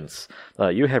resistance.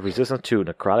 You have resistance to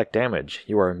necrotic damage.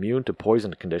 You are immune to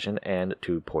poison condition and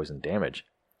to poison damage,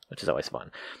 which is always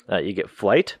fun. You get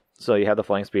flight, so you have the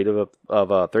flying speed of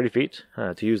 30 feet.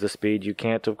 To use the speed, you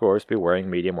can't, of course, be wearing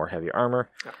medium or heavy armor.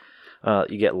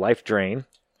 You get life drain.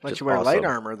 Let you wear light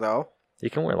armor, though. You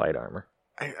can wear light armor.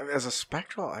 As a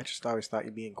spectral, I just always thought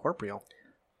you'd be incorporeal.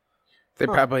 They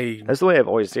probably... That's the way I've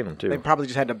always seen them, too. They probably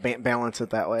just had to balance it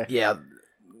that way. Yeah.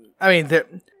 I mean,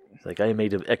 It's like, I am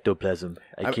made of ectoplasm.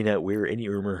 I cannot wear any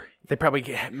armor. they probably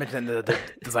mentioned in the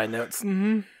design notes.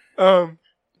 You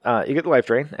get the life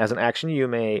drain. As an action, you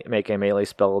may make a melee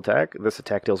spell attack. This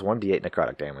attack deals 1d8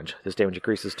 necrotic damage. This damage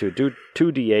increases to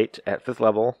 2d8 at 5th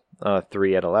level,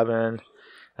 3 at 11,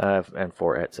 and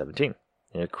 4 at 17.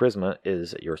 And Charisma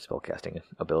is your spellcasting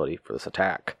ability for this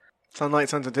attack. Sunlight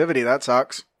sensitivity, that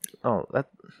sucks. Oh,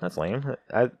 that's lame.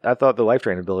 I thought the life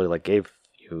drain ability gave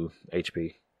you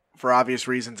HP. For obvious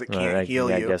reasons, it can't heal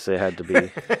you. I guess it had to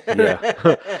be.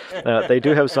 Yeah. They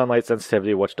do have sunlight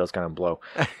sensitivity, which does kind of blow.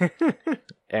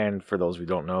 And for those who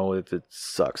don't know, it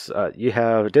sucks. You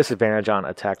have disadvantage on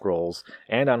attack rolls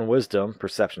and on wisdom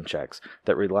perception checks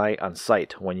that rely on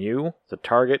sight when you, the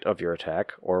target of your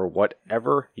attack, or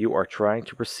whatever you are trying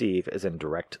to perceive is in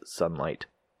direct sunlight.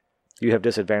 You have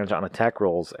disadvantage on attack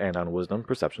rolls and on wisdom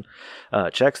perception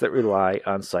checks that rely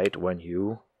on sight when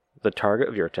you, the target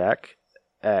of your attack,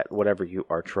 at whatever you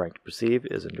are trying to perceive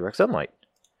is in direct sunlight.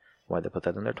 Why'd they put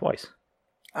that in there twice?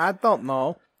 I don't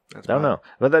know. Don't know.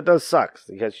 But that does suck,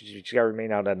 because you gotta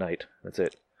remain out at night. That's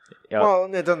it. Yep. Well,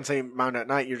 it doesn't say mount at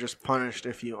night. You're just punished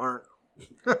if you aren't.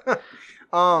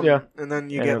 Yeah. And then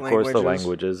you and get of languages. course the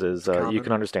languages is you Common.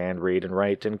 can understand, read, and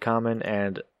write in common,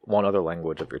 and one other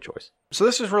language of your choice. So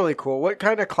this is really cool. What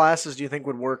kind of classes do you think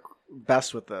would work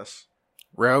best with this?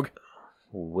 Rogue?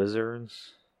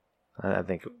 Wizards? I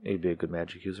think he'd be a good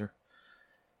magic user.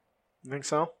 You think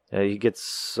so? He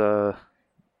gets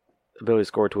ability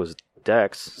score to his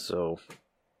dex, so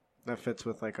That fits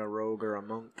with like a rogue or a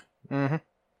monk.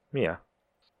 Mm-hmm. yeah.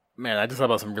 Man, I just thought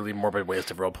about some really morbid ways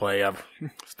to roleplay of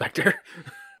Spectre.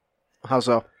 How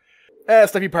so?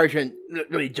 Stuff you probably shouldn't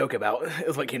really joke about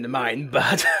is what came to mind,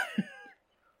 but...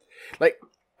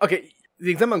 okay,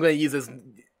 the example I'm going to use is...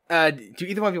 do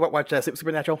either one of you watch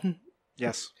Supernatural?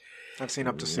 Yes. I've seen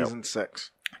up to season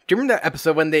 6. Do you remember that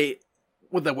episode when they...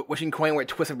 with the wishing coin where it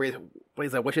twists and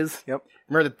plays the wishes? Yep.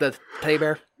 Remember the teddy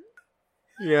bear?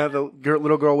 Yeah, the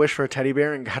little girl wished for a teddy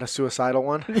bear and got a suicidal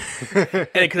one. And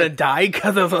it couldn't die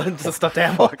because of the stuffed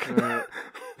animal.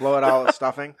 Blow it out with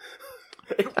stuffing.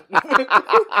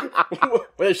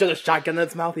 When it shot a shotgun in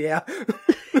its mouth, yeah.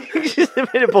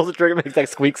 It pulls the trigger, makes that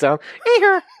squeak sound.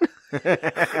 You're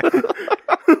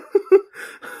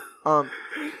a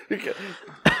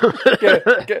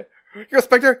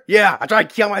Spectre? Yeah, I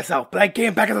tried to kill myself, but I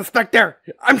came back as a Spectre.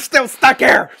 I'm still stuck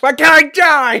here. Why can't I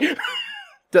die?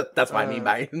 That's what I mean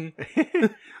by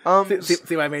it.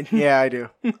 See what I mean? Yeah, I do.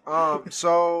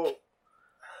 So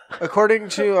according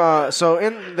to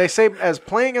they say as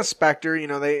playing a specter,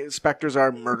 specters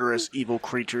are murderous evil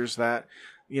creatures that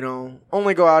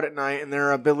only go out at night, and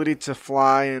their ability to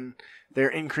fly and their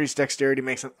increased dexterity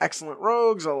makes them excellent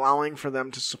rogues, allowing for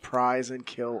them to surprise and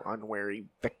kill unwary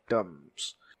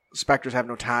victims. Specters have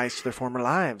no ties to their former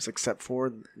lives except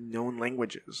for known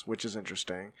languages, which is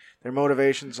interesting. Their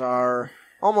motivations are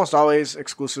almost always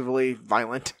exclusively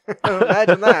violent.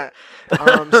 Imagine that.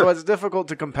 So it's difficult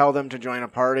to compel them to join a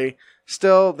party.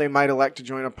 Still, they might elect to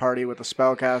join a party with a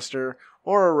spellcaster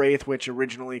or a wraith which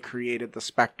originally created the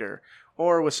specter,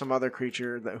 or with some other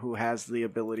creature who has the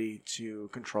ability to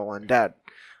control undead.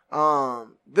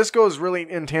 This goes really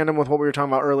in tandem with what we were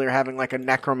talking about earlier, having like a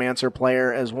necromancer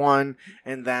player as one,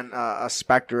 and then a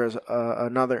specter as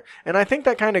another. And I think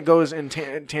that kind of goes in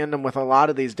tandem with a lot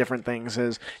of these different things.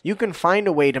 Is you can find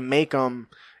a way to make them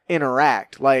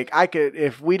interact. Like I could,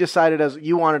 if we decided as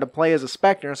you wanted to play as a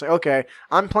specter, and say, okay,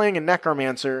 I'm playing a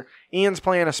necromancer, Ian's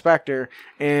playing a specter,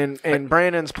 and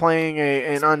Brandon's playing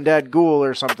an undead ghoul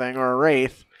or something, or a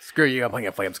wraith. Screw you, I'm playing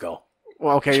a flame skull.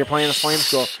 Well, okay, you're playing a flame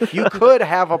skull. You could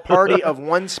have a party of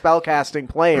one spellcasting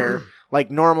player,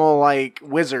 like normal, like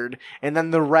wizard, and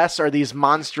then the rest are these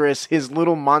his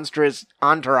little monstrous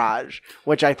entourage,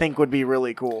 which I think would be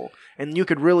really cool. And you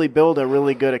could really build a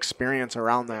really good experience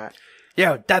around that.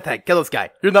 Yo, that kill this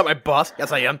guy. You're not my boss.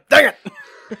 Yes, I am. Dang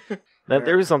it! Now,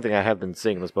 there is something I have been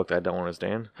seeing in this book that I don't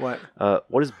understand. What?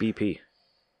 What is BP?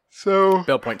 So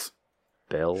Build points.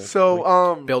 Build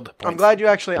Build points. I'm glad you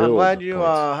actually Build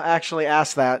actually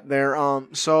asked that there.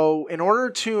 So in order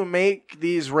to make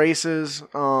these races,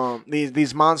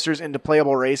 these monsters into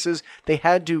playable races, they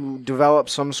had to develop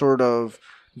some sort of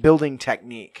building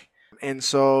technique. And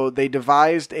so they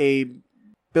devised a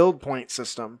build point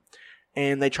system.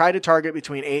 And they try to target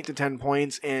between 8 to 10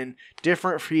 points, and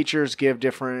different features give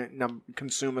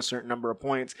consume a certain number of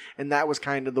points. And that was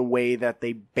kind of the way that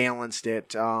they balanced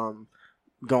it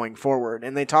going forward.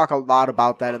 And they talk a lot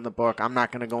about that in the book. I'm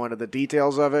not going to go into the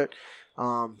details of it,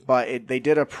 but they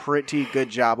did a pretty good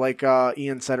job. Like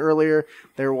Ian said earlier,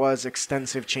 there was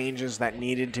extensive changes that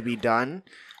needed to be done.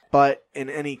 But in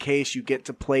any case, you get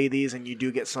to play these, and you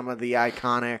do get some of the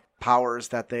iconic powers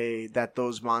that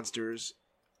those monsters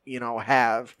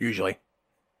have. Usually.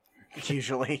 This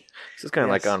is kind of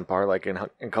like on par, like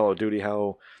in Call of Duty,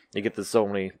 how you get so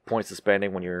many points of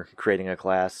spending when you're creating a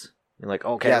class. You're like,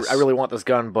 okay, yes. I really want this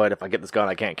gun, but if I get this gun,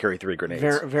 I can't carry 3 grenades.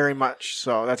 Very, very much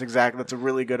so. That's a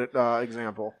really good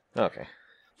example. Okay.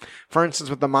 For instance,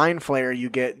 with the Mind Flayer, you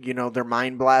get, their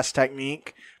Mind Blast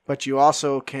technique, but you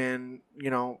also can,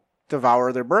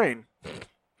 devour their brain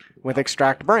with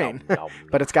Extract Brain.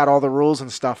 But it's got all the rules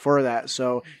and stuff for that.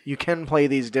 So you can play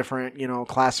these different,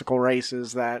 classical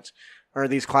races or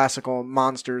these classical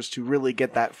monsters to really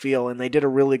get that feel, and they did a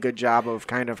really good job of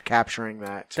kind of capturing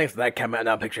that. Thanks for that comment.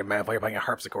 Now picture Man Flayer playing a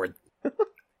harpsichord.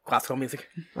 Classical music.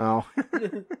 Oh.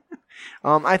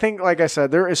 I think, like I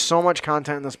said, there is so much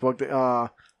content in this book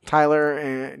that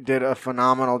Tyler did a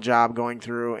phenomenal job going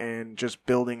through and just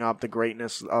building up the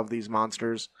greatness of these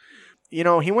monsters. He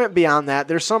went beyond that.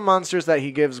 There's some monsters that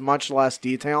he gives much less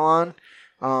detail on.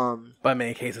 But in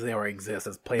many cases, they already exist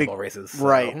as playable races. So.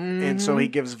 Right. And so he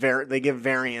gives they give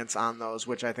variants on those,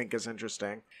 which I think is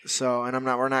interesting. So, and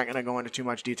we're not going to go into too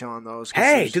much detail on those.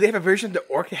 Hey, do they have a version of the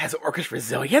orc that has orcish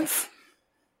resilience?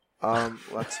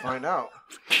 Let's find out.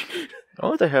 I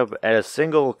want to have a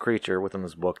single creature within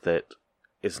this book that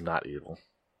is not evil.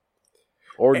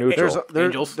 Or neutral.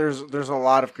 There's a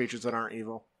lot of creatures that aren't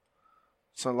evil.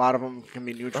 So a lot of them can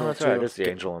be neutral, that's too. right. There's the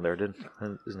angel in there, isn't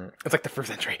it? It's like the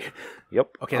first entry. Yep.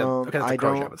 Okay,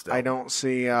 that's I don't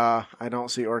see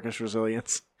orcish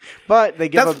resilience, but they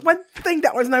give. That's one thing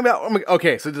that was not about.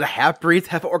 Okay, so do the half breeds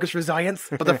have orcish resilience,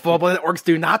 but the full blooded orcs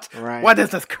do not? Right. What is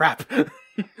this crap?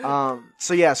 So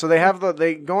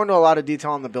they go into a lot of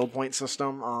detail on the build point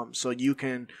system. So you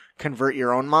can convert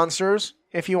your own monsters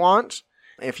if you want.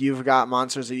 If you've got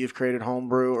monsters that you've created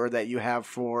homebrew or that you have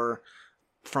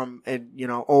from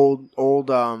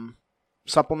old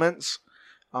supplements,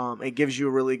 it gives you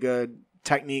really good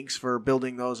techniques for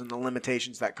building those and the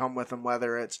limitations that come with them,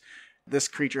 whether it's this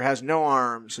creature has no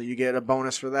arms, so you get a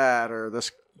bonus for that, or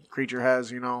this creature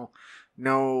has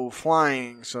no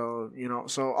flying, so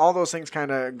all those things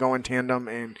kind of go in tandem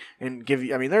and give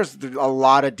you. I mean, there's a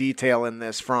lot of detail in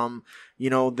this, from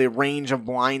the range of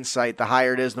blind sight. The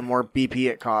higher it is, the more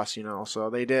BP it costs. So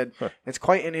they did. It's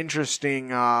quite an interesting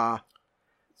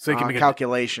So you can make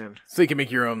calculation. So you can make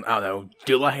your own, I don't know,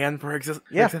 Doulahan for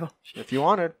example? If you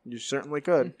wanted, you certainly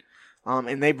could.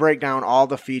 And they break down all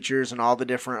the features and all the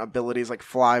different abilities like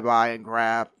flyby and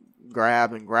grab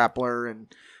and grappler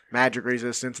and magic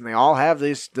resistance, and they all have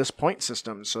this point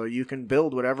system, so you can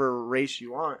build whatever race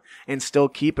you want and still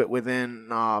keep it within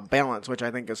balance, which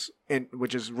I think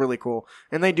which is really cool.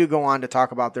 And they do go on to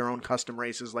talk about their own custom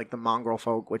races like the mongrel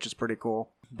folk, which is pretty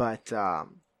cool. But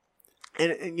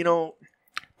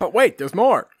But wait, there's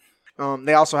more.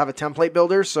 They also have a template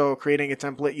builder, so creating a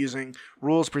template using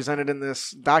rules presented in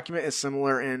this document is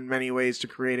similar in many ways to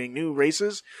creating new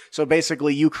races. So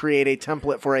basically, you create a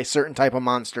template for a certain type of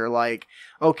monster, like,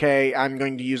 okay, I'm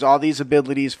going to use all these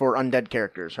abilities for undead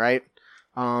characters, right?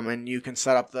 And you can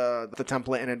set up the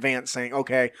template in advance saying,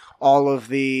 okay, all of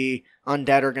the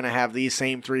undead are going to have these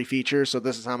same 3 features, so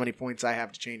this is how many points I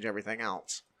have to change everything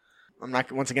else. I'm not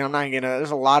gonna.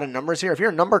 There's a lot of numbers here. If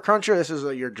you're a number cruncher, this is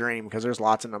your dream because there's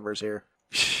lots of numbers here.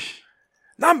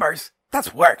 Numbers?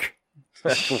 That's work.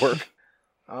 That's work.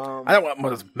 I don't want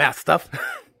more of this math stuff.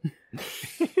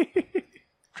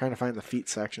 Trying to find the feet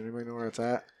section. Anybody know where it's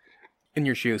at? In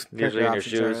your shoes. Usually in your Character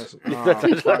shoes.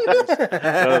 options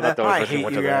areas. I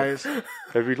hate you guys.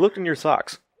 Have you looked in your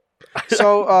socks?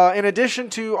 So, in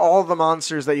addition to all the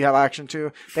monsters that you have action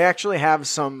to, they actually have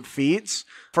some feats.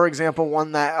 For example,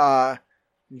 one that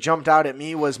jumped out at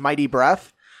me was Mighty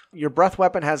Breath. Your breath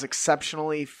weapon has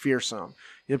exceptionally fearsome.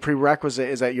 The prerequisite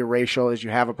is that your racial is you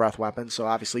have a breath weapon, so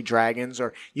obviously dragons,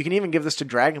 or you can even give this to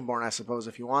Dragonborn, I suppose,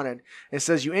 if you wanted. It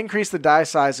says you increase the die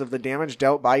size of the damage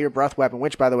dealt by your breath weapon,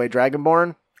 which, by the way,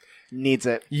 Dragonborn needs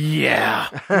it. Yeah.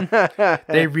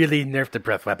 They really nerfed the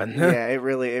breath weapon. Yeah, it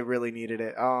really needed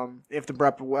it. If the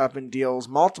breath weapon deals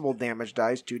multiple damage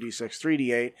dice, 2d6,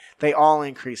 3d8, they all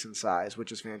increase in size,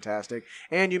 which is fantastic.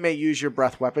 And you may use your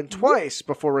breath weapon twice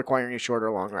before requiring a short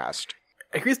or long rest.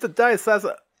 Increase the die size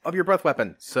of your breath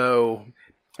weapon. So,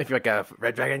 if you're like a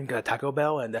red dragon, get a Taco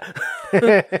Bell and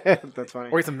That's funny.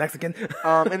 or some Mexican.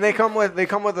 And they come with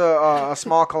a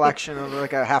small collection of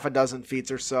like a half a dozen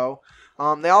feats or so.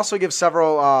 They also give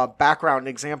several background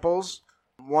examples.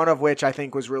 One of which I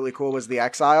think was really cool was the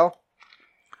Exile,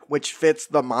 which fits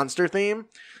the monster theme.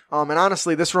 And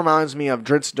honestly, this reminds me of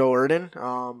Dritz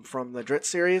Do'Urden from the Dritz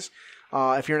series.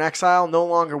 If you're an exile, no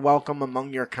longer welcome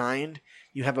among your kind,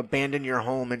 you have abandoned your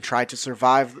home and tried to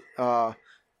survive the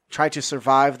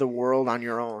world on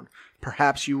your own.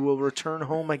 Perhaps you will return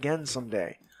home again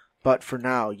someday. But for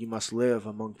now, you must live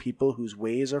among people whose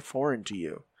ways are foreign to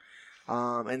you.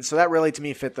 And so that really, to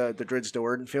me, fit the Dritz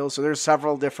Do'Urden feel. So there's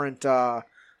several different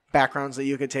backgrounds that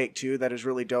you could take, too, that is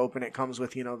really dope. And it comes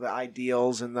with, the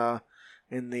ideals and the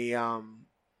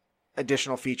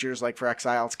additional features, like for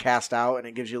Exile, it's cast out, and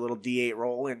it gives you a little D8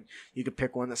 roll, and you could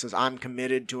pick one that says, I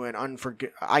committed an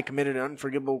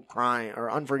unforgivable crime,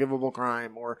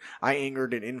 or I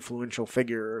angered an influential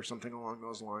figure, or something along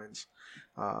those lines.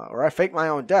 Or I faked my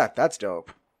own death. That's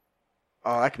dope.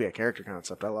 Oh, that could be a character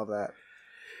concept. I love that.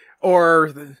 Or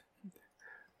if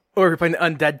you're playing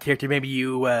an undead character, maybe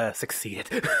you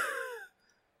succeeded.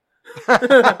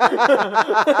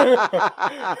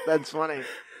 That's funny.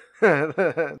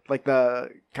 Like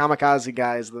the kamikaze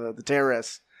guys, the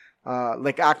terrorists.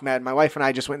 Like Ahmed, my wife and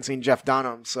I just went and seen Jeff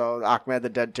Dunham, so Ahmed the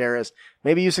dead terrorist.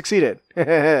 Maybe you succeeded.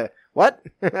 What?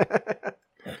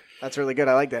 That's really good.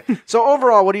 I like that. So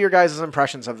overall, what are your guys'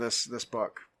 impressions of this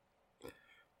book?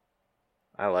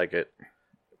 I like it.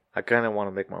 I kind of want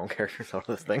to make my own characters out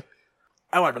of this thing.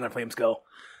 I want to run that flame skull.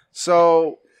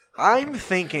 So I'm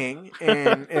thinking,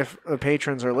 and if the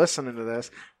patrons are listening to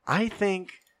this, I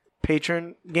think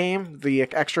patron game, the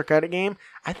extra credit game,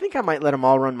 I think I might let them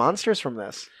all run monsters from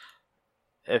this.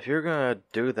 If you're going to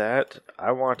do that,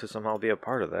 I want to somehow be a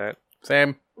part of that.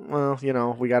 Same. Well,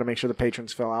 we got to make sure the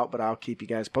patrons fill out, but I'll keep you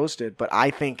guys posted. But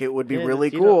I think it would be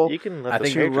really cool. You can let the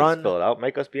think patrons fill it out.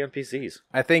 Make us be NPCs.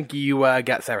 I think you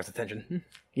got Sarah's attention.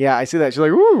 Yeah, I see that. She's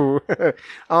like, ooh.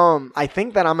 I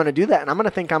think that I'm going to do that, and I'm going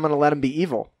to let him be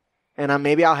evil. And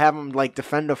maybe I'll have him like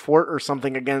defend a fort or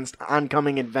something against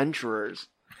oncoming adventurers,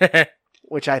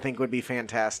 which I think would be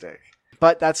fantastic.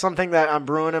 But that's something that I'm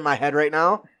brewing in my head right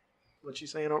now. What's he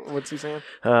saying?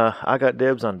 I got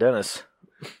dibs on Dennis.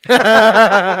 Getting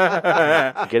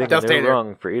a new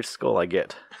rung for each skull I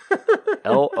get.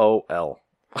 LOL.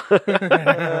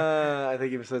 I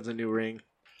think he says a new ring.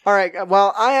 All right.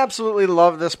 Well, I absolutely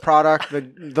love this product.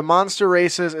 The Monstrous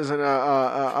Races is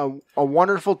a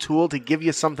wonderful tool to give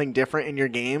you something different in your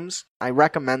games. I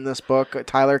recommend this book.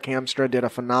 Tyler Kamstra did a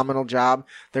phenomenal job.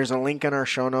 There's a link in our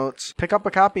show notes. Pick up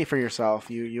a copy for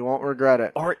yourself. You won't regret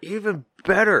it. Or even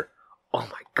better. Oh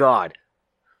my God.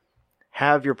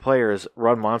 Have your players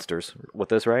run monsters with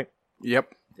this, right?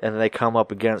 Yep. And they come up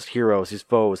against heroes, these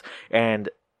foes, and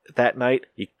that night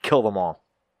you kill them all.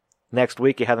 Next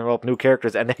week, you have them roll up new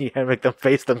characters, and then you have to make them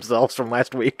face themselves from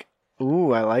last week.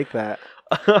 Ooh, I like that.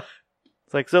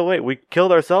 It's like, so wait, we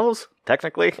killed ourselves?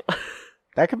 Technically?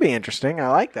 That could be interesting. I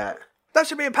like that. That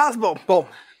should be impossible. Well,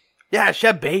 yeah, it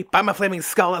should be. But I'm a flaming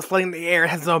skull that's floating in the air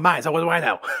and has no mind, so what do I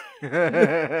know?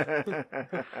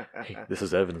 Hey, this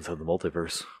is evidence of the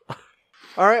multiverse.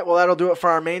 All right, well, that'll do it for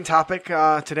our main topic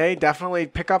today. Definitely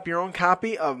pick up your own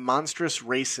copy of Monstrous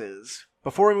Races.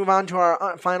 Before we move on to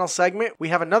our final segment, we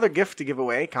have another gift to give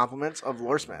away, compliments of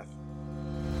Loresmith.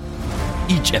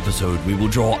 Each episode, we will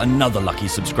draw another lucky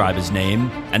subscriber's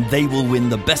name, and they will win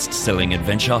the best-selling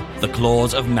adventure, The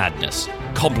Claws of Madness,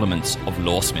 compliments of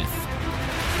Loresmith.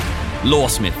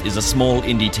 Loresmith is a small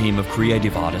indie team of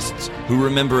creative artists who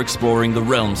remember exploring the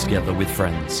realms together with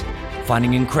friends.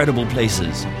 finding incredible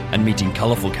places and meeting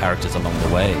colourful characters along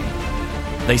the way.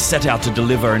 They set out to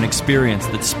deliver an experience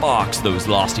that sparks those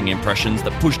lasting impressions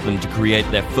that pushed them to create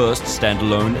their first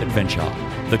standalone adventure,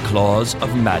 The Claws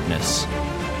of Madness.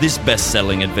 This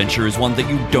best-selling adventure is one that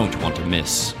you don't want to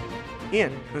miss.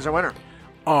 Ian, who's our winner?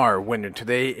 Our winner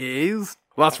today is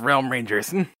Lost Realm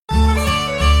Rangers.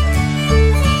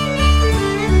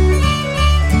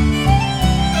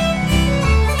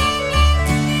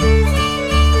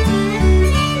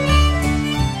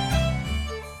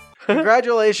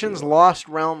 Congratulations, Lost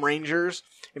Realm Rangers.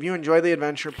 If you enjoyed the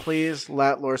adventure, please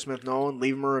let Laura Smith know and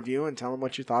leave him a review and tell him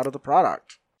what you thought of the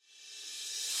product.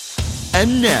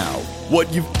 And now,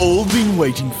 what you've all been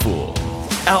waiting for.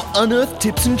 Our Unearthed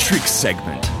Tips and Tricks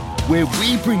segment, where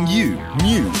we bring you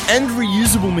new and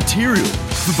reusable material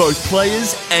for both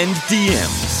players and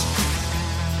DMs.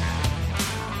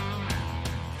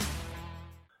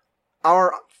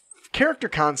 Our character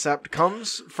concept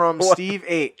comes from Steve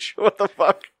H. What the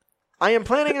fuck? I am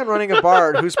planning on running a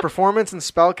bard whose performance and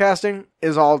spellcasting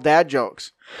is all dad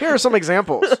jokes. Here are some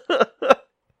examples.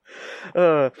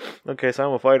 Okay, so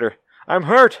I'm a fighter. I'm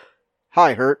hurt!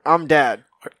 Hi, Hurt. I'm Dad.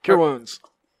 Cure wounds.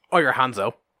 Oh, you're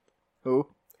Hanzo. Who?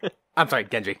 I'm sorry,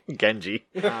 Genji. Genji.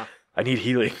 I need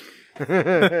healing.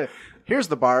 Here's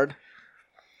the bard.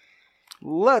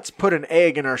 Let's put an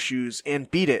egg in our shoes and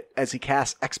beat it as he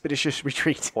casts Expeditious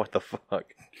Retreat. What the fuck?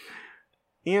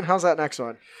 Ian, how's that next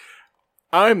one?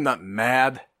 I'm not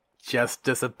mad, just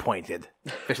disappointed.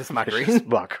 Vicious mockery. Vicious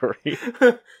mockery.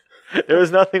 There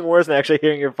was nothing worse than actually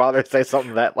hearing your father say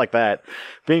something like that.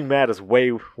 Being mad is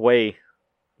way, way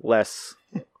less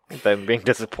than being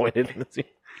disappointed.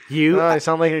 You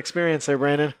sound like experience there,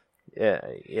 Brandon. Yeah,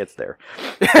 it's there.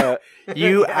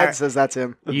 Ed says that's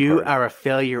him. You are a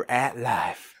failure at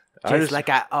life. Just like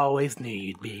I always knew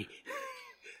you'd be.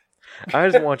 I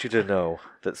just want you to know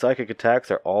that psychic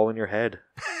attacks are all in your head.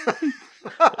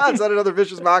 Is that another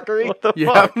vicious mockery? What the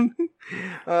fuck?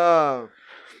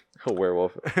 A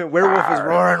werewolf. Werewolf is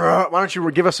roaring. Why don't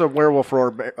you give us a werewolf roar,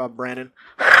 Brandon?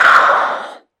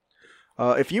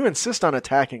 If you insist on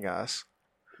attacking us,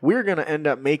 we're going to end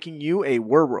up making you a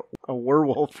werewolf. A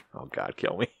werewolf. Oh, God,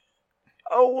 kill me.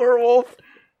 A werewolf.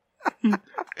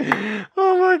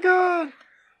 Oh, my God.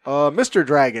 Mr.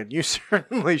 Dragon, you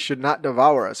certainly should not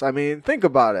devour us. I mean, think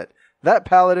about it. That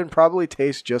paladin probably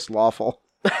tastes just lawful.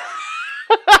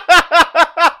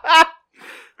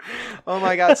 Oh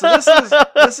my God! So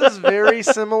this is very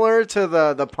similar to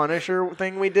the Punisher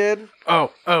thing we did.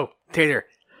 Oh, Tater,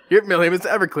 your middle name is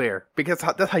Everclear because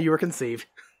that's how you were conceived.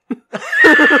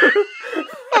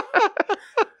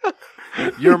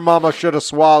 Your mama should have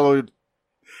swallowed.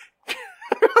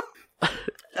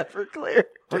 Everclear.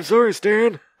 I'm sorry,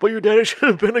 Stan, but your daddy should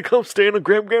have been a cum Stan on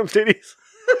Gram titties.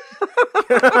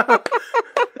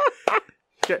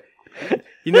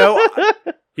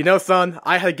 You know, son,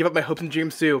 I had to give up my hopes and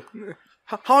dreams too.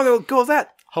 How long ago was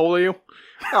that? How old are you?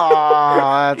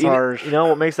 Aw, that's harsh. You know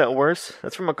what makes that worse?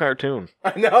 That's from a cartoon.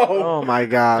 I know. Oh my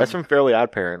God. That's from Fairly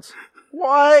Odd Parents.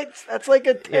 What? That's like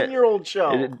a 10-year-old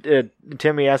show.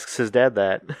 Timmy asks his dad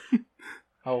that.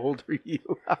 How old are you?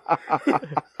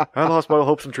 I lost my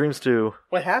hopes and dreams too.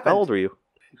 What happened? How old were you?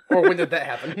 Or when did that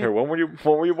happen? Or when were you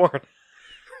born?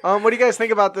 What do you guys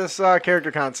think about this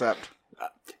character concept?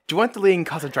 Do you want the leading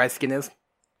cause of dry skin is?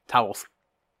 Towels.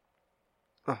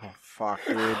 Oh, fuck,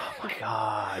 dude. Oh my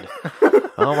God.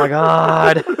 Oh my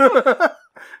God.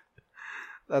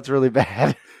 That's really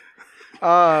bad.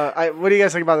 What do you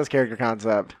guys think about this character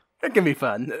concept? It can be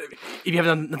fun if you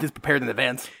haven't done this prepared in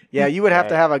advance. Yeah, you would have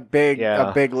to have a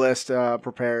big list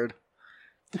prepared.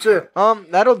 Sure.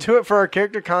 That'll do it for our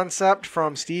character concept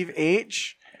from Steve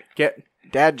H. Get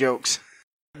dad jokes.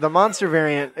 The monster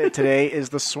variant today is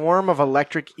the swarm of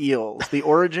electric eels. The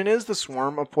origin is the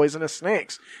swarm of poisonous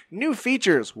snakes. New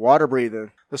features: water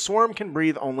breathing. The swarm can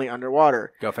breathe only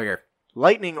underwater. Go figure.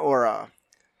 Lightning aura.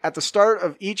 At the start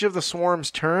of each of the swarm's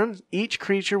turns, each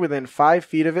creature within 5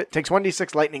 feet of it takes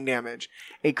 1d6 lightning damage.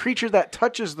 A creature that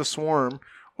touches the swarm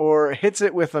or hits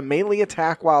it with a melee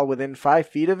attack while within 5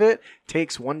 feet of it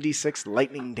takes 1d6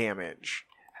 lightning damage.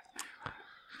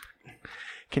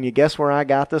 Can you guess where I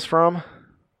got this from?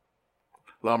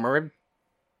 Little Mermaid?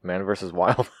 Man vs.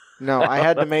 Wild. No, I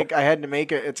had to make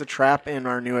it. It's a trap in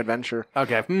our new adventure.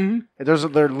 Okay. Mm-hmm.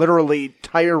 They're literally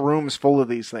entire rooms full of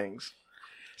these things.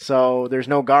 So there's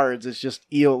no guards. It's just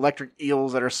electric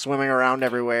eels that are swimming around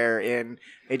everywhere, and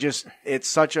it's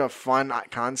such a fun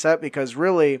concept because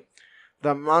really,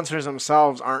 the monsters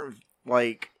themselves aren't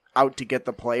like out to get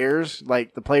the players.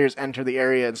 Like the players enter the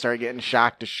area and start getting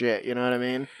shocked to shit. You know what I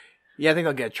mean? Yeah, I think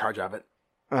they'll get a charge of it.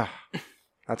 Ugh,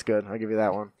 that's good. I'll give you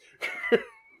that one.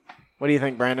 What do you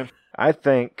think, Brandon? I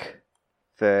think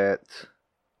that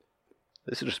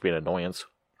this would just be an annoyance.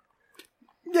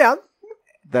 Yeah.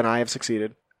 Then I have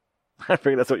succeeded. I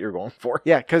figured that's what you were going for.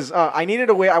 Yeah, because I needed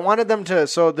a way. I wanted them to.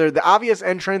 So the obvious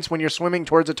entrance when you're swimming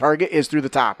towards a target is through the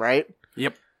top, right?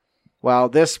 Yep. Well,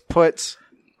 this puts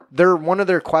one of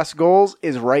their quest goals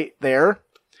is right there,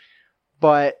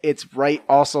 but it's right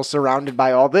also surrounded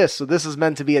by all this. So this is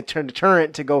meant to be a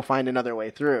deterrent to go find another way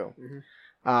through.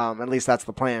 At least that's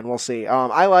the plan. We'll see.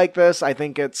 I like this. I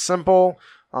think it's simple.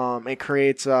 It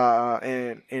creates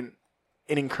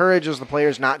it encourages the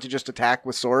players not to just attack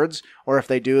with swords, or if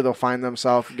they do, they'll find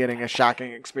themselves getting a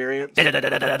shocking experience. But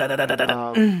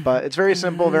it's very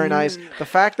simple, very nice. The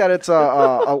fact that it's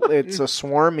a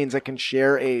swarm means it can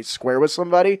share a square with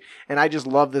somebody, and I just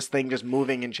love this thing just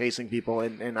moving and chasing people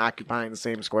and occupying the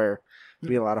same square. It'd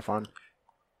be a lot of fun.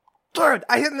 Third,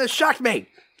 I hit and it shocked me.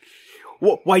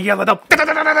 Why yell it up?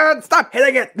 Stop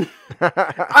hitting it!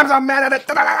 I'm so mad at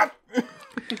it!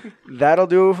 That'll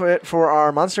do it for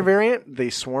our monster variant, the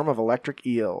Swarm of Electric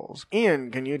Eels. Ian,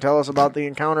 can you tell us about the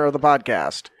encounter of the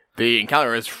podcast? The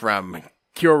encounter is from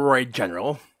Kilroy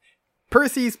General,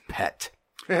 Percy's pet.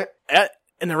 In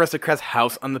the aristocrat's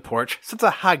house on the porch sits a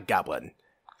hobgoblin,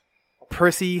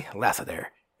 Percy Lassiter,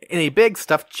 in a big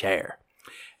stuffed chair.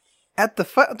 At the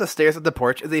foot of the stairs of the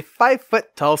porch is a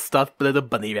 5-foot-tall stuffed little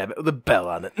bunny rabbit with a bell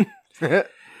on it.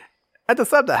 At the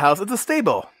side of the house is a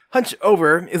stable. Hunched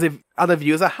over out of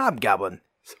view is a hobgoblin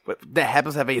that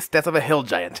happens to have a stats of a hill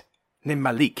giant named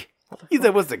Malik. He's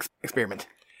a wisdom experiment.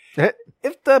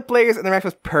 If the players interact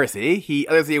with Percy, he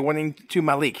utters a warning to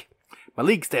Malik.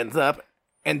 Malik stands up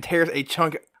and tears a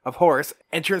chunk of horse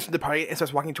and turns to the party and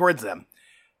starts walking towards them.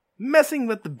 Messing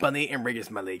with the bunny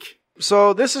enrages Malik.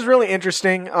 So this is really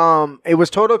interesting. It was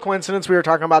total coincidence we were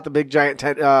talking about the big giant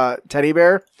teddy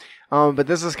bear, but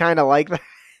this is kind of like that.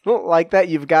 Like that,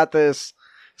 you've got this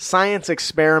science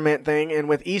experiment thing, and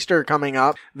with Easter coming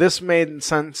up, this made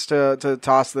sense to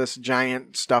toss this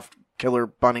giant stuffed killer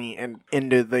bunny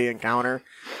into the encounter.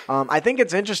 I think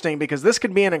it's interesting because this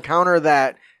could be an encounter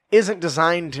that isn't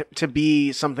designed to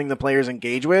be something the players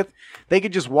engage with. They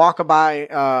could just walk by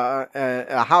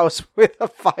a house with a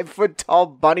 5-foot-tall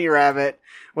bunny rabbit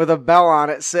with a bell on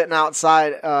it sitting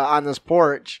outside on this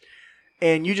porch,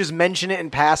 and you just mention it in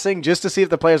passing just to see if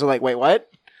the players are like, wait, what?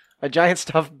 A giant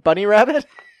stuffed bunny rabbit?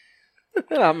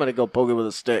 I'm going to go poke it with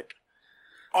a stick.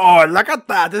 Oh, look at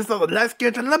that. This is a nice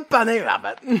cute little bunny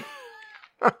rabbit.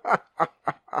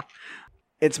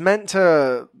 It's meant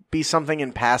to be something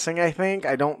in passing, I think.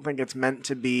 I don't think it's meant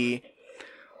to be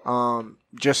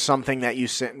just something that you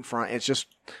sit in front. It's just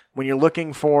when you're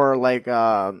looking for like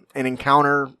an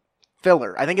encounter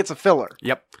filler. I think it's a filler.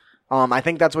 Yep. I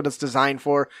think that's what it's designed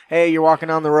for. Hey, you're walking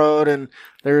down the road, and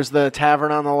there's the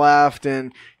tavern on the left,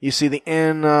 and you see the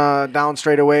inn down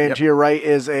straight away, and to your right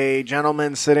is a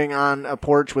gentleman sitting on a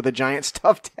porch with a giant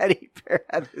stuffed teddy bear.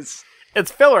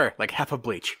 It's filler, like half of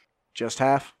Bleach. Just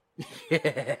half?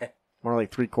 More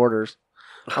like 3/4.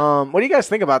 What do you guys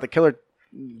think about the killer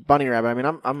bunny rabbit? I mean,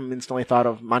 I'm instantly thought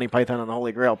of Monty Python and the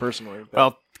Holy Grail, personally. But...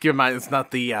 Well, keep in mind, it's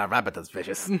not the rabbit that's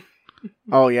vicious.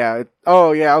 Oh, yeah.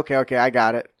 Okay, I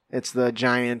got it. It's the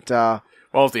giant...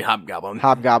 it's the hobgoblin.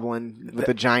 Hobgoblin with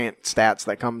the giant stats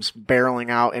that comes barreling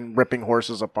out and ripping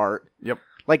horses apart. Yep.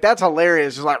 Like, that's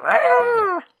hilarious. Just like...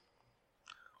 Argh!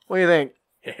 What do you think?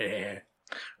 I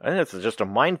think it's just a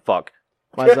mind fuck.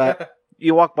 Why is that?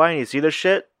 You walk by and you see this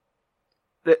shit.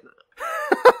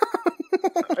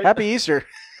 Happy Easter.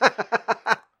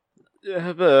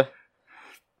 Yeah, but...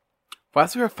 Why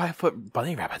is there a 5-foot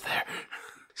bunny rabbit there?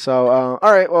 So,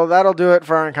 all right, well, that'll do it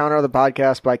for our encounter of the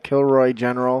podcast by Kilroy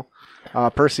General,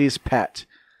 Percy's pet.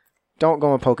 Don't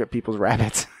go and poke at people's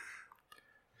rabbits.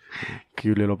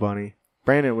 Cute little bunny.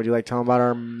 Brandon, would you like to tell them about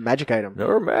our magic item?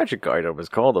 Our magic item is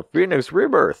called the Phoenix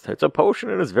Rebirth. It's a potion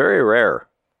and is very rare.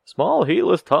 Small,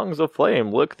 heatless tongues of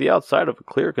flame lick the outside of a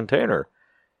clear container,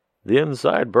 the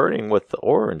inside burning with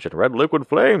orange and red liquid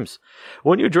flames.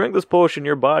 When you drink this potion,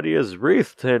 your body is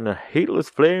wreathed in heatless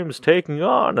flames, taking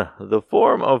on the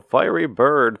form of fiery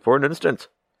bird for an instant.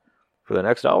 For the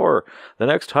next hour, the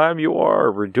next time you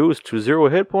are reduced to 0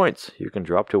 hit points, you can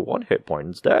drop to 1 hit point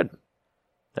instead.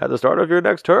 At the start of your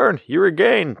next turn, you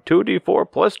regain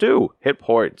 2d4 plus 2 hit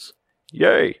points.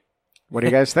 Yay! What do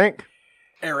you guys think?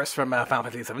 Eris from Final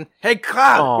Fantasy VII. Hey,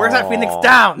 Cloud, where's that Phoenix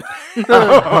down?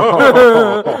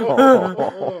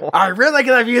 I really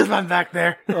could have used one back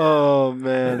there. Oh,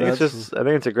 man. I think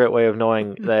it's a great way of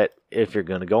knowing that if you're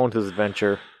going to go into this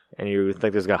adventure and you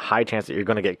think there's a high chance that you're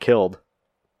going to get killed,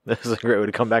 this is a great way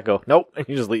to come back and go, nope, and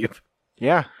you just leave.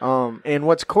 Yeah. And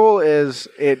what's cool is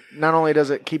it not only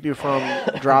does it keep you from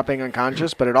dropping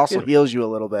unconscious, but it also heals you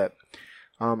a little bit.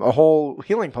 A whole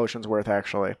healing potion's worth,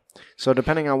 actually. So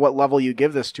depending on what level you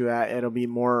give this to at, it'll be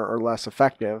more or less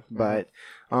effective. But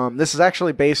this is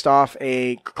actually based off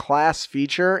a class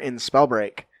feature in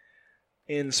Spellbreak.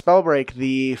 In Spellbreak,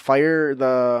 the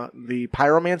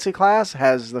Pyromancy class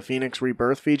has the Phoenix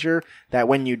Rebirth feature that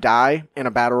when you die in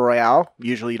a battle royale,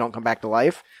 usually you don't come back to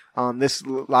life. This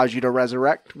allows you to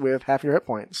resurrect with half your hit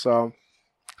points. So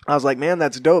I was like, man,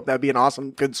 that's dope. That'd be an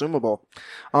awesome consumable.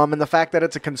 And the fact that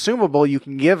it's a consumable, you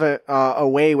can give it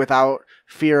away without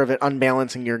fear of it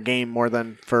unbalancing your game more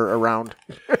than for a round.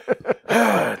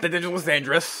 The digital is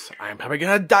dangerous. I'm probably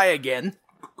gonna die again.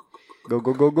 Go.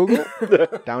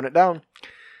 Down it down.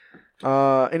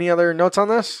 Any other notes on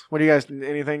this? What do you guys,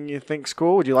 anything you think's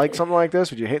cool? Would you like something like this?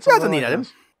 Would you hate something like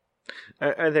this?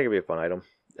 I think it'd be a fun item.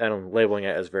 And labeling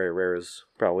it as very rare is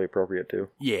probably appropriate too.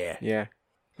 Yeah.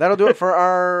 That'll do it for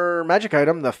our magic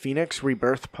item, the Phoenix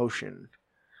Rebirth Potion.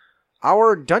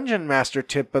 Our Dungeon Master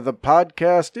tip of the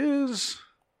podcast is...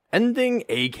 ending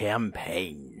a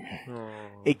campaign.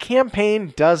 A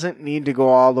campaign doesn't need to go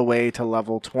all the way to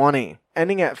level 20.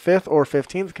 Ending at 5th or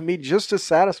 15th can be just as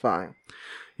satisfying.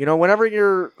 You know, whenever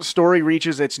your story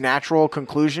reaches its natural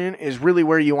conclusion is really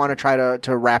where you want to try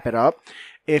to wrap it up.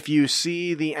 If you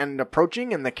see the end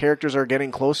approaching and the characters are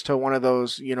getting close to one of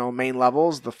those, main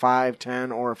levels, the 5,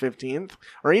 10, or 15th,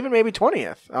 or even maybe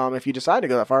 20th, if you decide to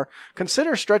go that far,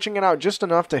 consider stretching it out just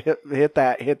enough to hit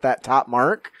that top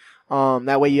mark.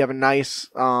 That way you have a nice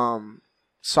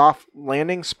soft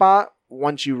landing spot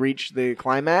once you reach the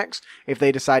climax, if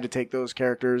they decide to take those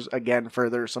characters again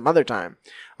further some other time.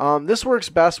 This works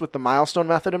best with the milestone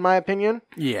method, in my opinion.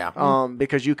 Yeah.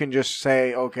 Because you can just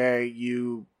say, okay,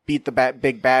 you beat the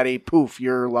big baddie, poof,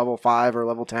 you're level 5 or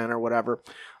level 10 or whatever.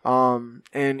 And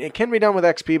it can be done with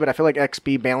XP, but I feel like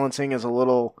XP balancing is a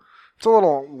little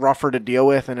rougher to deal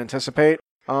with and anticipate.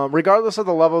 Regardless of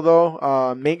the level,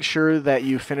 though, make sure that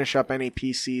you finish up any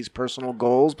PC's personal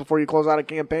goals before you close out a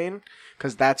campaign,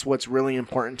 because that's what's really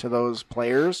important to those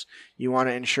players. You want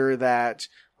to ensure that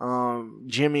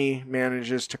Jimmy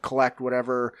manages to collect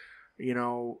whatever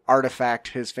artifact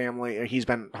his family he's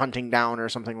been hunting down or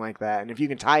something like that. And if you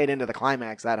can tie it into the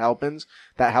climax, that helps.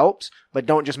 But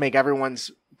don't just make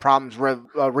everyone's problems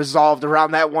resolved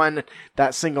around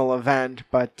that single event.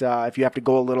 But if you have to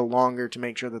go a little longer to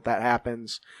make sure that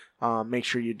happens, make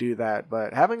sure you do that.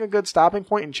 But having a good stopping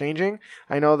point and changing,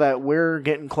 I know that we're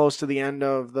getting close to the end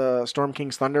of the Storm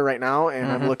King's Thunder right now,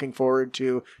 and I'm looking forward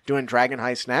to doing Dragon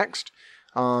Heist next.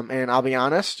 And I'll be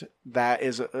honest, that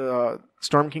is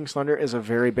Storm King's Thunder is a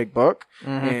very big book,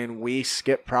 and we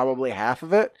skip probably half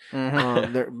of it.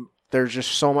 There's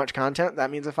just so much content.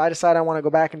 That means if I decide I want to go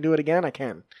back and do it again, I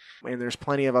can. And there's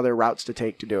plenty of other routes to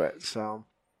take to do it. So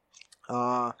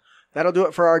that'll do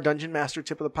it for our Dungeon Master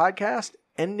tip of the podcast,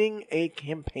 ending a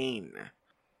campaign.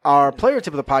 Our player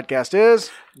tip of the podcast is...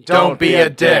 Don't be a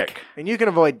dick. And you can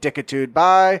avoid dickitude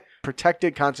by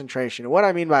protected concentration. And what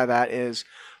I mean by that is...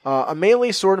 a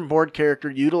melee sword and board character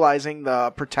utilizing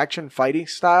the protection fighting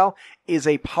style is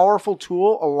a powerful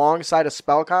tool alongside a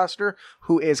spellcaster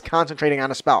who is concentrating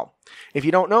on a spell. If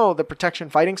you don't know, the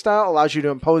protection fighting style allows you to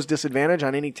impose disadvantage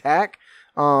on any attack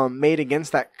made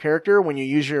against that character when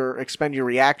you expend your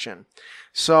reaction.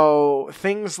 So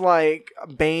things like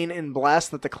Bane and Bless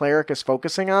that the cleric is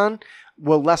focusing on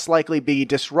will less likely be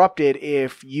disrupted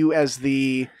if you as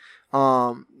the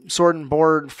sword and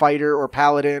board fighter or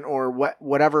paladin or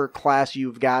whatever class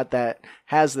you've got that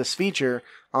has this feature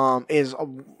is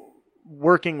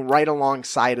working right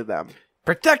alongside of them.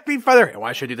 Protect me, fighter. And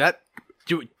why should I do that?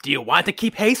 Do you want to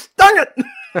keep haste? Darn it!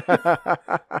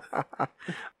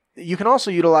 You can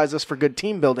also utilize this for good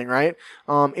team building, right?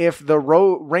 If the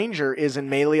ranger is in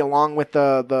melee along with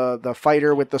the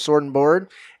fighter with the sword and board,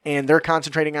 and they're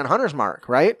concentrating on Hunter's Mark,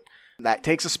 right? That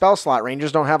takes a spell slot.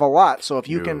 Rangers don't have a lot. So if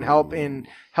you can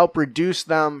help reduce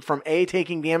them from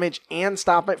taking damage and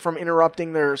stop it from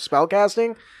interrupting their spell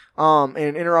casting, and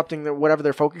interrupting whatever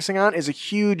they're focusing on, is a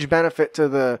huge benefit to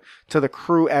the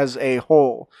crew as a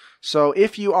whole. So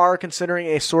if you are considering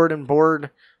a sword and board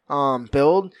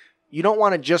build, you don't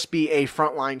want to just be a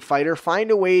frontline fighter. Find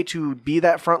a way to be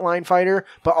that frontline fighter,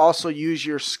 but also use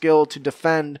your skill to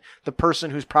defend the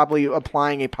person who's probably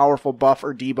applying a powerful buff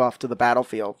or debuff to the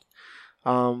battlefield.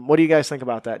 What do you guys think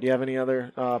about that? Do you have any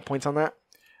other points on that?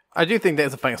 I do think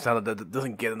that's a fighting style that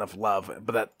doesn't get enough love.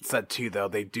 But that said, too, though,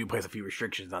 they do place a few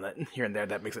restrictions on it here and there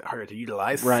that makes it harder to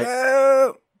utilize. Right.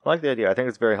 So... I like the idea. I think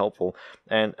it's very helpful.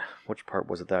 And which part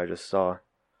was it that I just saw?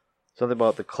 Something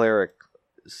about the cleric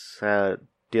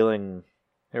dealing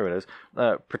Here it is.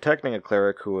 Protecting a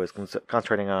cleric who is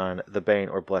concentrating on the Bane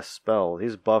or Bless spell.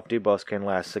 These debuffs can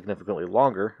last significantly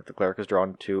longer if the cleric is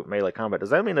drawn to melee combat. Does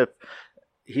that mean if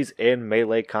he's in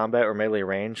melee combat or melee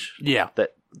range,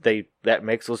 that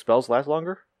makes those spells last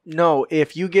longer? No,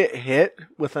 if you get hit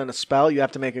within a spell, you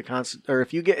have to make a or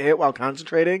if you get hit while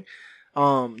concentrating,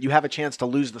 you have a chance to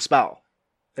lose the spell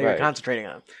that you're concentrating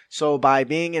on. So by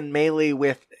being in melee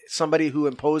with somebody who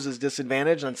imposes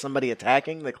disadvantage on somebody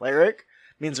attacking the cleric,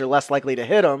 means they're less likely to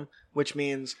hit them, which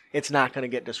means it's not going to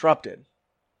get disrupted.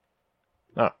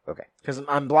 Oh, okay. Because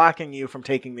I'm blocking you from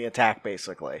taking the attack,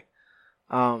 basically.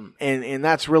 And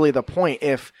that's really the point.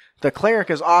 If the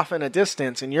cleric is off in a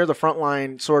distance and you're the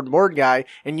frontline sword and board guy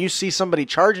and you see somebody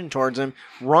charging towards him,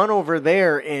 run over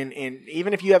there and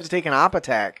even if you have to take an op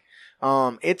attack,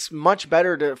 it's much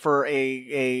better for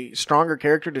a stronger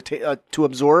character to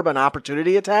absorb an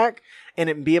opportunity attack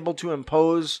and be able to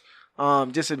impose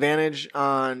disadvantage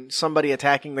on somebody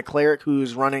attacking the cleric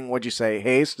who's running, what'd you say,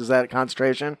 haste? Is that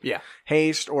concentration? Yeah.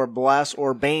 Haste or bless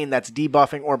or bane that's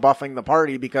debuffing or buffing the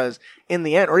party, because in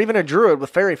the end, or even a druid with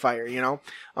fairy fire, you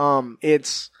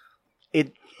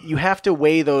have to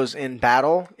weigh those in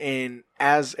battle, and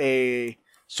as a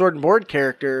sword and board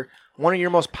character, one of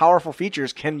your most powerful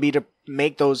features can be to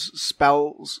make those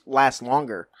spells last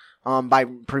longer by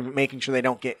making sure they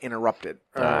don't get interrupted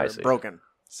or broken.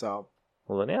 So...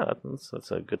 Well, then, yeah,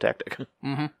 that's a good tactic.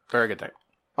 Mm-hmm. Very good tactic.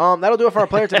 That'll do it for our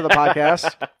player tip of the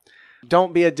podcast.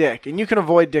 Don't be a dick. And you can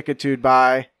avoid dickitude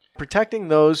by protecting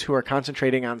those who are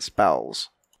concentrating on spells.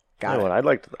 Got it. What? I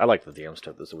like the DM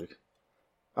stuff this week.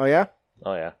 Oh, yeah?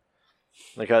 Oh, yeah.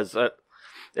 Because I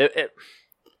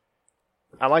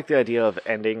like the idea of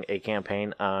ending a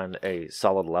campaign on a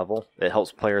solid level. It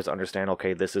helps players understand,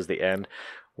 okay, this is the end.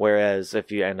 Whereas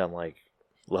if you end on, like,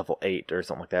 level 8 or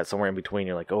something like that, somewhere in between,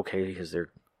 you're like, okay, is there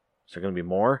going to be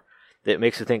more? It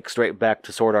makes you think straight back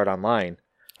to Sword Art Online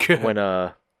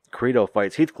when Credo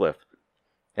fights Heathcliff,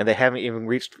 and they haven't even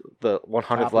reached the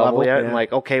 100th level yet. Yeah. And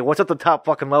like, okay, what's at the top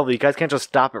fucking level? You guys can't just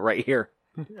stop it right here.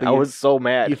 I was so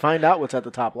mad. You find out what's at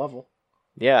the top level.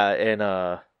 Yeah, in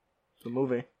the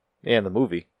movie. Yeah, in the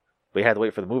movie. We had to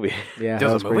wait for the movie. Yeah,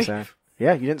 that was pretty sad.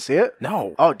 Yeah, you didn't see it?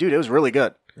 No. Oh, dude, it was really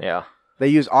good. Yeah. They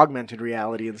use augmented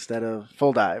reality instead of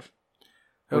full dive,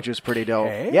 which was pretty dope.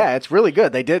 Okay. Yeah, it's really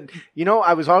good. They did.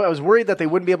 I was worried that they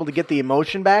wouldn't be able to get the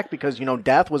emotion back because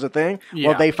death was a thing. Yeah.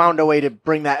 Well, they found a way to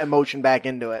bring that emotion back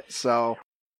into it. So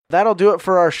that'll do it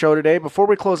for our show today. Before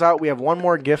we close out, we have one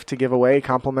more gift to give away.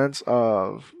 Compliments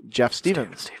of Jeff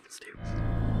Stevens.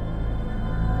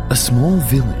 A small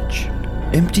village,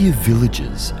 empty of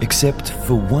villagers except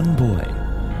for one boy,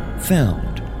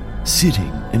 found sitting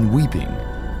and weeping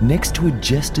next to a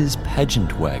jester's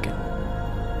pageant wagon.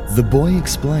 The boy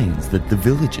explains that the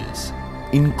villagers,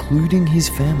 including his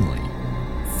family,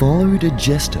 followed a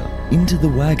jester into the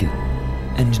wagon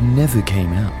and never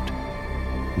came out.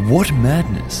 What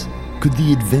madness could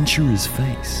the adventurers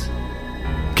face?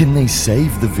 Can they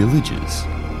save the villagers?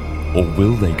 Or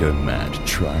will they go mad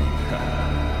trying?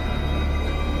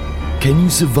 Can you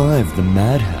survive the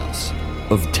madhouse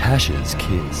of Tasha's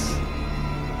kiss?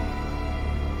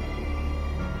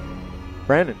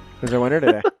 Brandon, who's our winner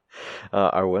today?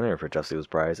 Our winner for Jeff Stevens'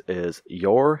 prize is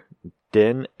Your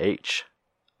Din H.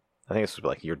 I think it's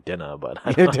like Your Dinna, but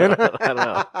I don't know. I don't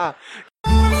know.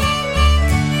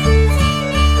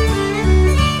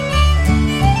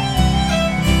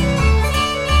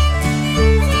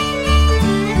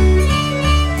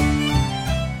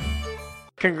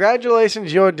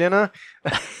 Congratulations, Your Dinna.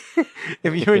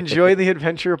 If you enjoy the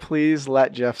adventure, please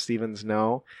let Jeff Stevens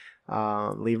know.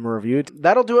 Leave him a review.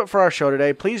 That'll do it for our show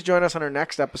today. Please join us on our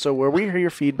next episode where we hear your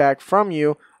feedback from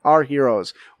you, our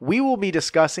heroes. We will be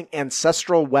discussing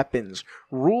ancestral weapons,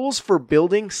 rules for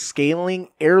building, scaling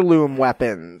heirloom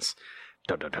weapons.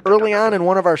 Early on in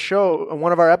one of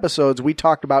our episodes, we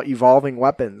talked about evolving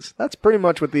weapons. That's pretty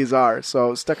much what these are,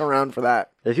 so stick around for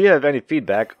that. If you have any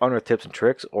feedback, unearthed tips and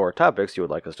tricks, or topics you would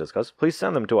like us to discuss, please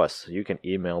send them to us. You can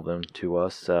email them to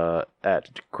us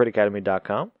at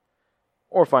critacademy.com.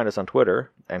 or find us on Twitter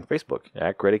and Facebook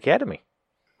at Crit Academy.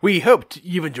 We hoped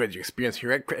you've enjoyed your experience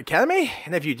here at Crit Academy,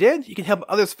 and if you did, you can help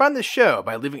others find the show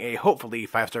by leaving a hopefully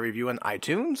 5-star review on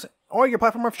iTunes or your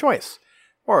platform of choice.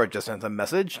 Or just send us a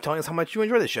message telling us how much you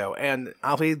enjoy the show, and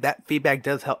obviously that feedback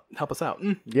does help us out.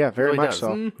 Yeah, very much does.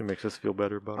 so. It makes us feel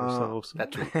better about ourselves.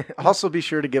 That's true. Also, be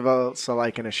sure to give us a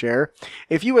like and a share.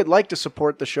 If you would like to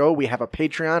support the show, we have a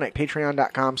Patreon at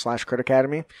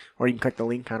patreon.com/critacademy, or you can click the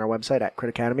link on our website at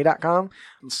critacademy.com.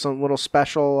 Some little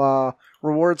special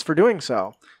rewards for doing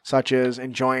so, such as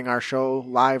enjoying our show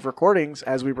live recordings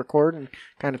as we record and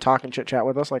kind of talk and chit-chat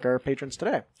with us like our patrons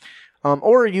today.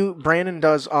 Brandon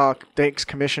takes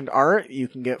commissioned art. You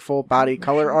can get full body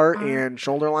color art and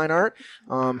shoulder line art.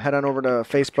 Head on over to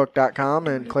facebook.com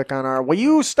and click on our, will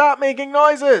you stop making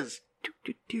noises?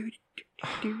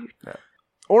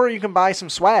 Or you can buy some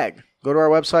swag. Go to our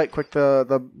website, click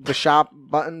the shop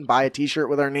button, buy a t-shirt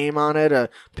with our name on it, a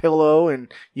pillow,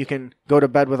 and you can go to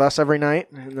bed with us every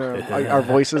night. And our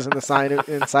voices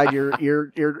inside your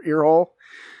ear hole.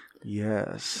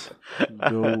 Yes.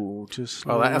 Go to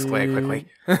sleep. Oh, that escalated quickly.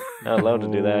 Not allowed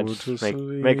to do that. Just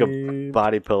make a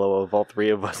body pillow of all three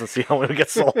of us and see how it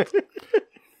gets sold.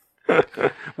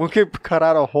 We could cut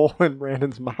out a hole in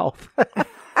Brandon's mouth.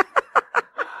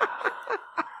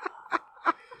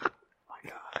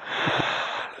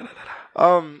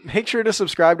 Make sure to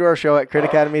subscribe to our show at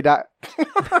Critacademy.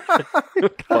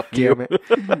 Fuck you.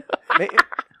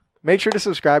 Make sure to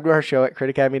subscribe to our show at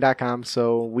critacademy.com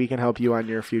so we can help you on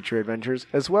your future adventures,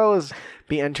 as well as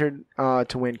be entered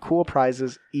to win cool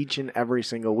prizes each and every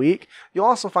single week. You'll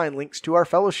also find links to our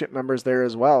fellowship members there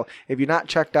as well. If you've not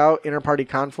checked out Interparty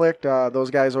Conflict, those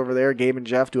guys over there, Gabe and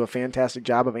Jeff, do a fantastic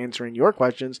job of answering your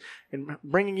questions and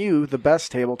bringing you the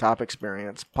best tabletop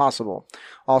experience possible.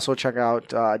 Also check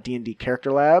out D&D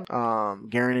Character Lab.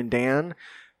 Garen and Dan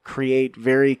create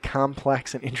very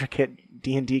complex and intricate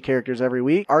D&D characters every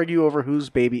week, argue over whose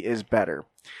baby is better.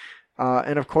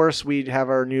 And of course, we have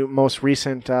our most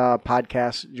recent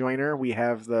podcast joiner. We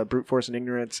have the Brute Force and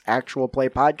Ignorance Actual Play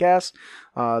podcast.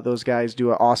 Those guys do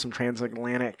an awesome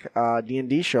transatlantic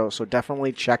D&D show, so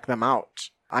definitely check them out.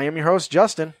 I am your host,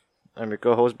 Justin. I'm your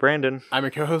co-host, Brandon. I'm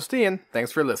your co-host, Ian.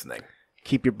 Thanks for listening.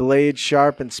 Keep your blades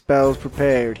sharp and spells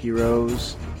prepared,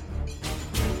 heroes.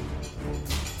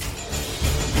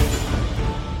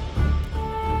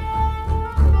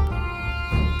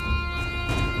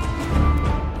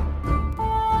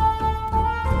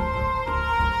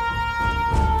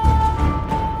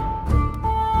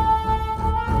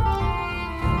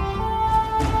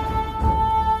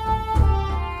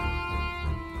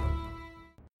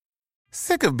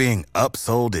 Sick of being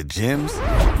upsold at gyms?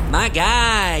 My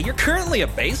guy, you're currently a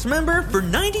base member? For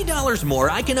 $90 more,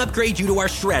 I can upgrade you to our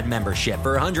Shred membership.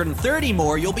 For $130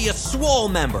 more, you'll be a Swole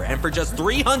member. And for just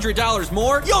 $300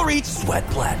 more, you'll reach Sweat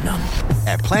Platinum.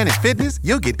 At Planet Fitness,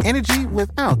 you'll get energy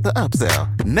without the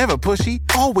upsell. Never pushy,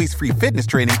 always free fitness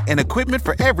training and equipment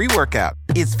for every workout.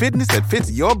 It's fitness that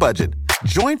fits your budget.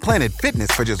 Join Planet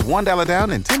Fitness for just $1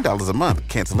 down and $10 a month.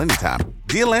 Cancel anytime.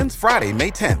 Deal ends Friday,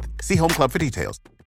 May 10th. See Home Club for details.